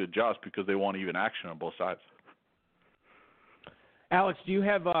just have to adjust because they want even action on both sides. Alex, do you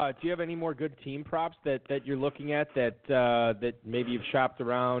have any more good team props that you're looking at that maybe you've shopped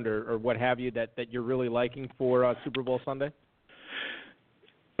around or what have you that you're really liking for Super Bowl Sunday?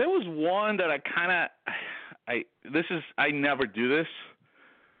 There was one that I never do this,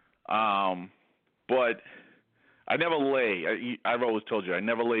 but I never lay. I've always told you I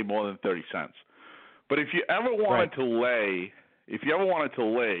never lay more than 30 cents. But if you ever wanted to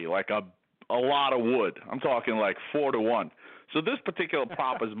lay like a lot of wood, I'm talking like 4-1. So this particular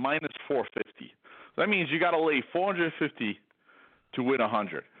prop is minus 450. So that means you got to lay 450 to win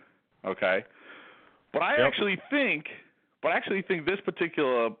 100. Okay, but I actually think this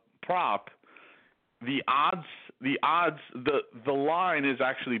particular prop, the line is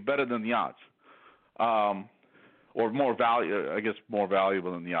actually better than the odds, or more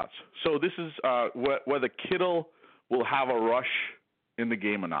valuable than the odds. So this is whether Kittle will have a rush in the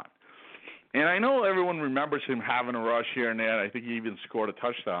game or not. And I know everyone remembers him having a rush here and there. I think he even scored a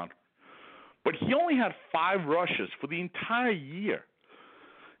touchdown. But he only had 5 rushes for the entire year.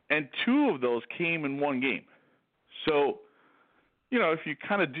 And 2 of those came in one game. So, if you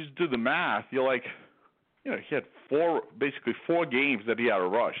kind of just do the math, you're like, he had 4 games that he had a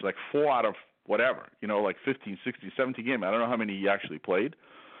rush, like 4 out of whatever, like 15, 16, 17 games. I don't know how many he actually played.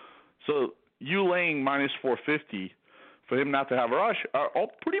 So you laying minus 450 for him not to have a rush are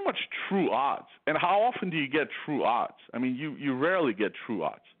all pretty much true odds. And how often do you get true odds? I mean, you rarely get true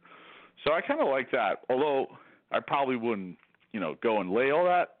odds. So I kind of like that, although I probably wouldn't, go and lay all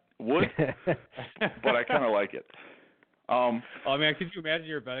that wood, but I kind of like it. Could you imagine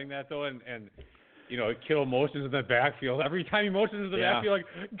you're betting that, though, and Kittle motions in the backfield. Every time he motions in the backfield, like,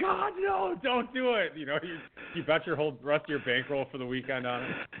 God, no, don't do it. You bet your whole rest of your bankroll for the weekend on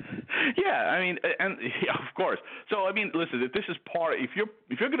it. Yeah, I mean, of course. So I mean, listen, if this is if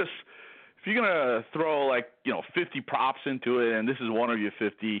you're gonna throw like 50 props into it, and this is one of your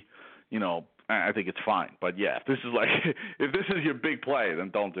 50, I think it's fine. But yeah, if this is your big play, then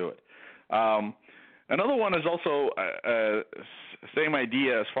don't do it. Another one is also same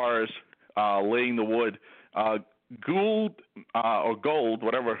idea as far as laying the wood. Gould or Gold,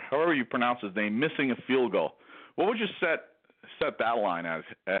 however you pronounce his name, missing a field goal. What would you set that line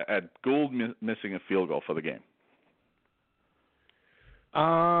at Gould missing a field goal for the game?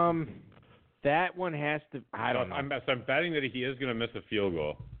 That one has to. I don't know. I'm betting that he is going to miss a field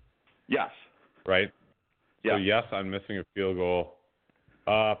goal. Yes. Right. Yeah. So yes, I'm missing a field goal.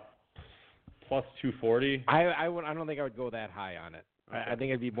 Plus 240. I don't think I would go that high on it. I think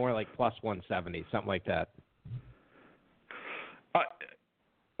it'd be more like plus 170, something like that.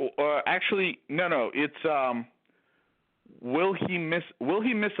 Actually, no. It's will he miss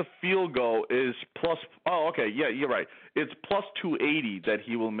a field goal is plus. Oh, okay. Yeah, you're right. It's plus 280 that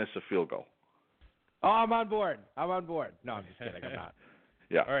he will miss a field goal. Oh, I'm on board. No, I'm just kidding. I'm not.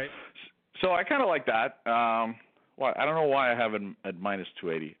 Yeah. All right. So I kind of like that. I don't know why I have it at minus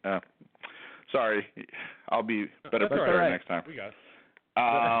 280. Sorry, I'll be better prepared next time. We got it.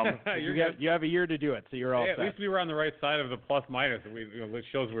 You have a year to do it, so you're all set. At least we were on the right side of the plus minus. Which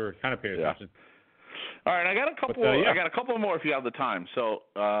shows we were kind of paying attention. All right, I got a couple. I got a couple more if you have the time. So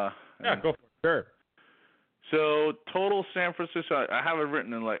go for it. Sure. So total San Francisco. I have it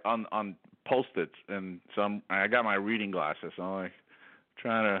written in like on Post-its, and I got my reading glasses. So I'm like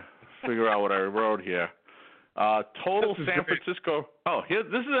trying to figure out what I wrote here. Total San Francisco. Oh,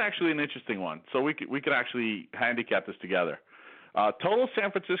 this is actually an interesting one. So we could actually handicap this together. Total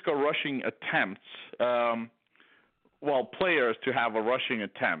San Francisco rushing attempts. Players to have a rushing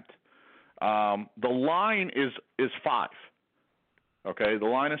attempt. The line is 5. Okay, the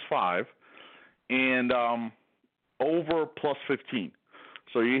line is 5, and over plus 15.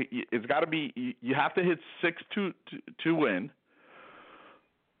 So it's got to be. You have to hit 6 to win.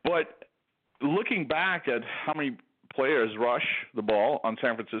 But looking back at how many players rush the ball on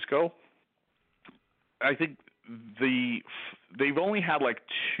San Francisco, I think they've only had like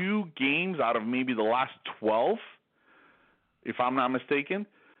 2 games out of maybe the last 12, if I'm not mistaken,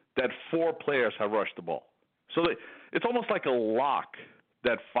 that 4 players have rushed the ball. So it's almost like a lock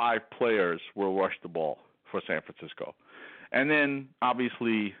that 5 players will rush the ball for San Francisco. And then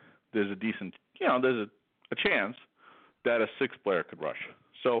obviously there's a decent, there's a chance that a 6th player could rush.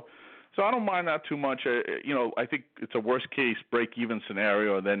 So I don't mind that too much. I think it's a worst case break-even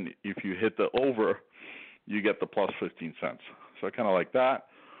scenario. And then if you hit the over, you get the plus 15 cents. So I kind of like that.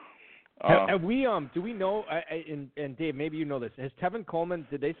 Have we? Do we know? And Dave, maybe you know this. Has Tevin Coleman?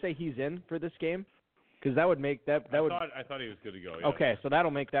 Did they say he's in for this game? Because that would make that. I thought he was good to go. Yeah. Okay, so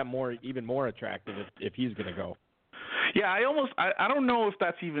that'll make that even more attractive if he's going to go. Yeah, I don't know if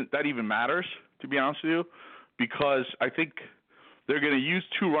that even matters, to be honest with you, because I think they're going to use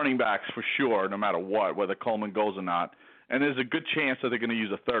 2 running backs for sure, no matter what, whether Coleman goes or not. And there's a good chance that they're going to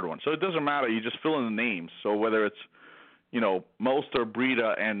use a third one. So it doesn't matter. You just fill in the names. So whether it's, Mostert,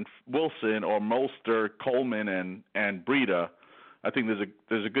 Breida, and Wilson, or Mostert, Coleman, and Breida, I think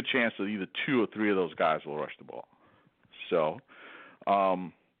there's a good chance that either 2 or 3 of those guys will rush the ball. So,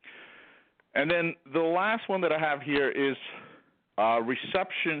 and then the last one that I have here is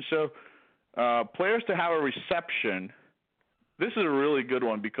reception. So players to have a reception. This is a really good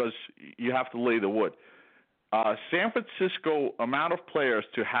one because you have to lay the wood. San Francisco amount of players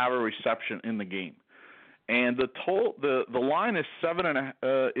to have a reception in the game, and the line is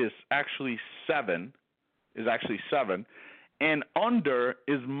actually seven, and under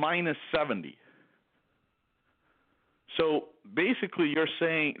is -70. So basically,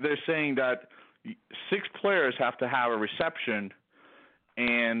 they're saying that 6 players have to have a reception,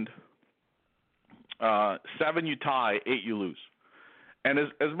 and 7 you tie, 8 you lose. And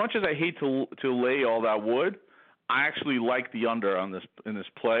as much as I hate to lay all that wood, I actually like the under in this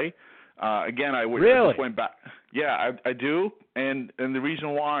play. Again, I just went back. Yeah, I do, and the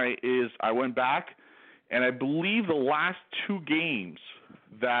reason why is I went back, and I believe the last 2 games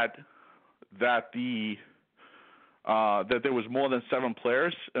that there was more than 7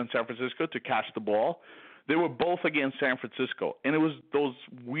 players in San Francisco to catch the ball, they were both against San Francisco, and it was those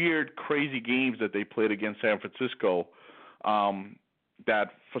weird, crazy games that they played against San Francisco.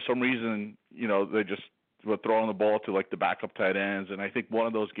 That for some reason, they just were throwing the ball to like the backup tight ends, and I think one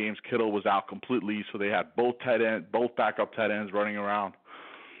of those games Kittle was out completely, so they had both backup tight ends running around,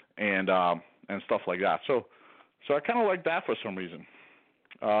 and stuff like that. So I kind of like that for some reason.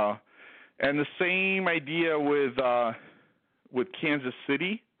 And the same idea with Kansas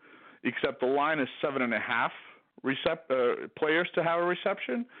City, except the line is 7.5 players to have a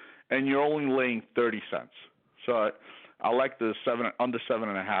reception, and you're only laying 30 cents. So I like the under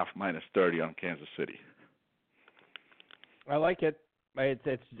 7.5 -30 on Kansas City. I like it.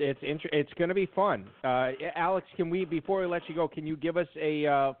 It's going to be fun. Alex, before we let you go, can you give us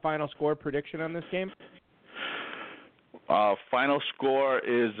a final score prediction on this game? Final score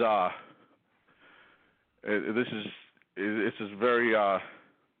is this is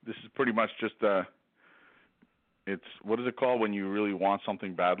pretty much just it's, what is it called when you really want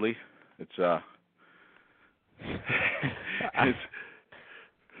something badly? It's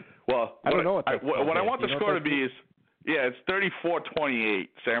well, I don't know what I want the score to be is, it's 34-28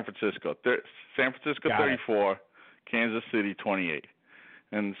 San Francisco. San Francisco 34, Kansas City 28.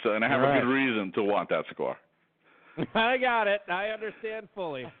 And I have a good reason to want that score. I got it. I understand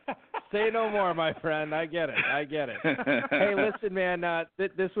fully. Say no more, my friend. I get it. Hey, listen, man,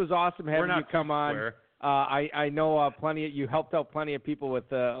 this was awesome having you come on. I know you helped out plenty of people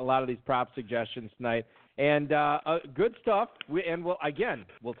with a lot of these prop suggestions tonight. And good stuff.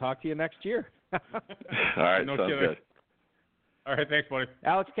 We'll talk to you next year. All right, sounds good. All right, thanks, buddy.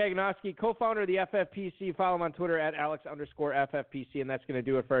 Alex Kaganowski, co-founder of the FFPC. Follow him on Twitter at Alex_FFPC, and that's going to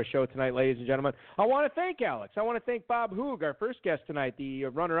do it for our show tonight, ladies and gentlemen. I want to thank Alex. I want to thank Bob Hoog, our first guest tonight, the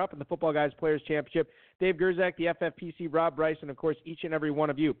runner-up in the Football Guys Players Championship, Dave Gerzak, the FFPC, Rob Bryce, and, of course, each and every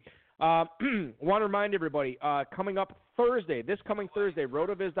one of you. Want to remind everybody, coming up this coming Thursday,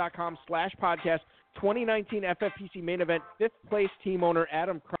 rotoviz.com/podcast, 2019 FFPC main event, 5th place team owner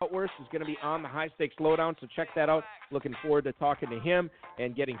Adam Krautwurst is going to be on the High Stakes Lowdown, so check that out. Looking forward to talking to him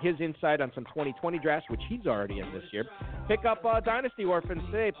and getting his insight on some 2020 drafts, which he's already in this year. Pick up Dynasty Orphans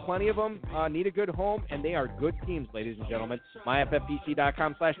today. Plenty of them need a good home, and they are good teams, ladies and gentlemen.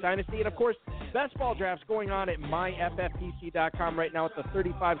 myffpc.com/dynasty. And, of course, best ball drafts going on at myffpc.com right now at the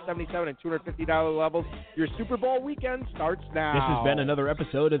 $35, $77, and $250 levels. Your Super Bowl weekend starts now. This has been another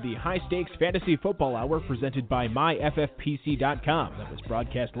episode of the High Stakes Fantasy Football Hour presented by myffpc.com. That was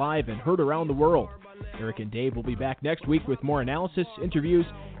broadcast live and heard around the world. Eric and Dave will be back next week with more analysis, interviews,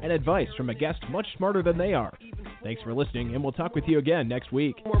 and advice from a guest much smarter than they are. Thanks for listening, and we'll talk with you again next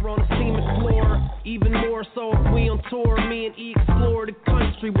week. We're on a famous floor, even more so if we on tour. Me and E explore the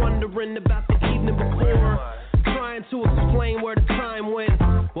country, wondering about the evening before. Trying to explain where the time went,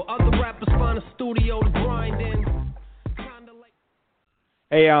 while other rappers find a studio to grind in.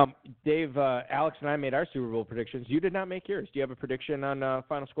 Hey, Dave, Alex and I made our Super Bowl predictions. You did not make yours. Do you have a prediction on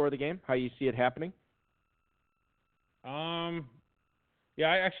final score of the game, how you see it happening? Yeah,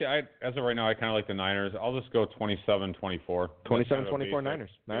 I as of right now, I kind of like the Niners. I'll just go 27-24. 27-24 Niners.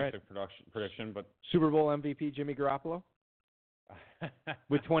 All right. Prediction, but Super Bowl MVP Jimmy Garoppolo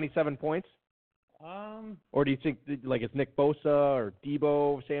with 27 points. Or do you think like it's Nick Bosa or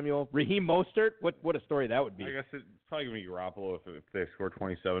Debo Samuel, Raheem Mostert? What a story that would be. I guess it's probably gonna be Garoppolo if they score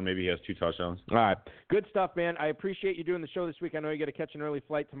 27. Maybe he has 2 touchdowns. All right, good stuff, man. I appreciate you doing the show this week. I know you got to catch an early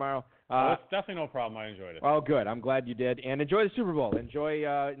flight tomorrow. It's definitely no problem. I enjoyed it. Oh, good. I'm glad you did. And enjoy the Super Bowl. Enjoy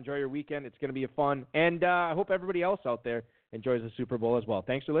your weekend. It's gonna be fun. And I hope everybody else out there enjoys the Super Bowl as well.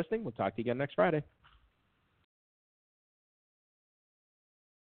 Thanks for listening. We'll talk to you again next Friday.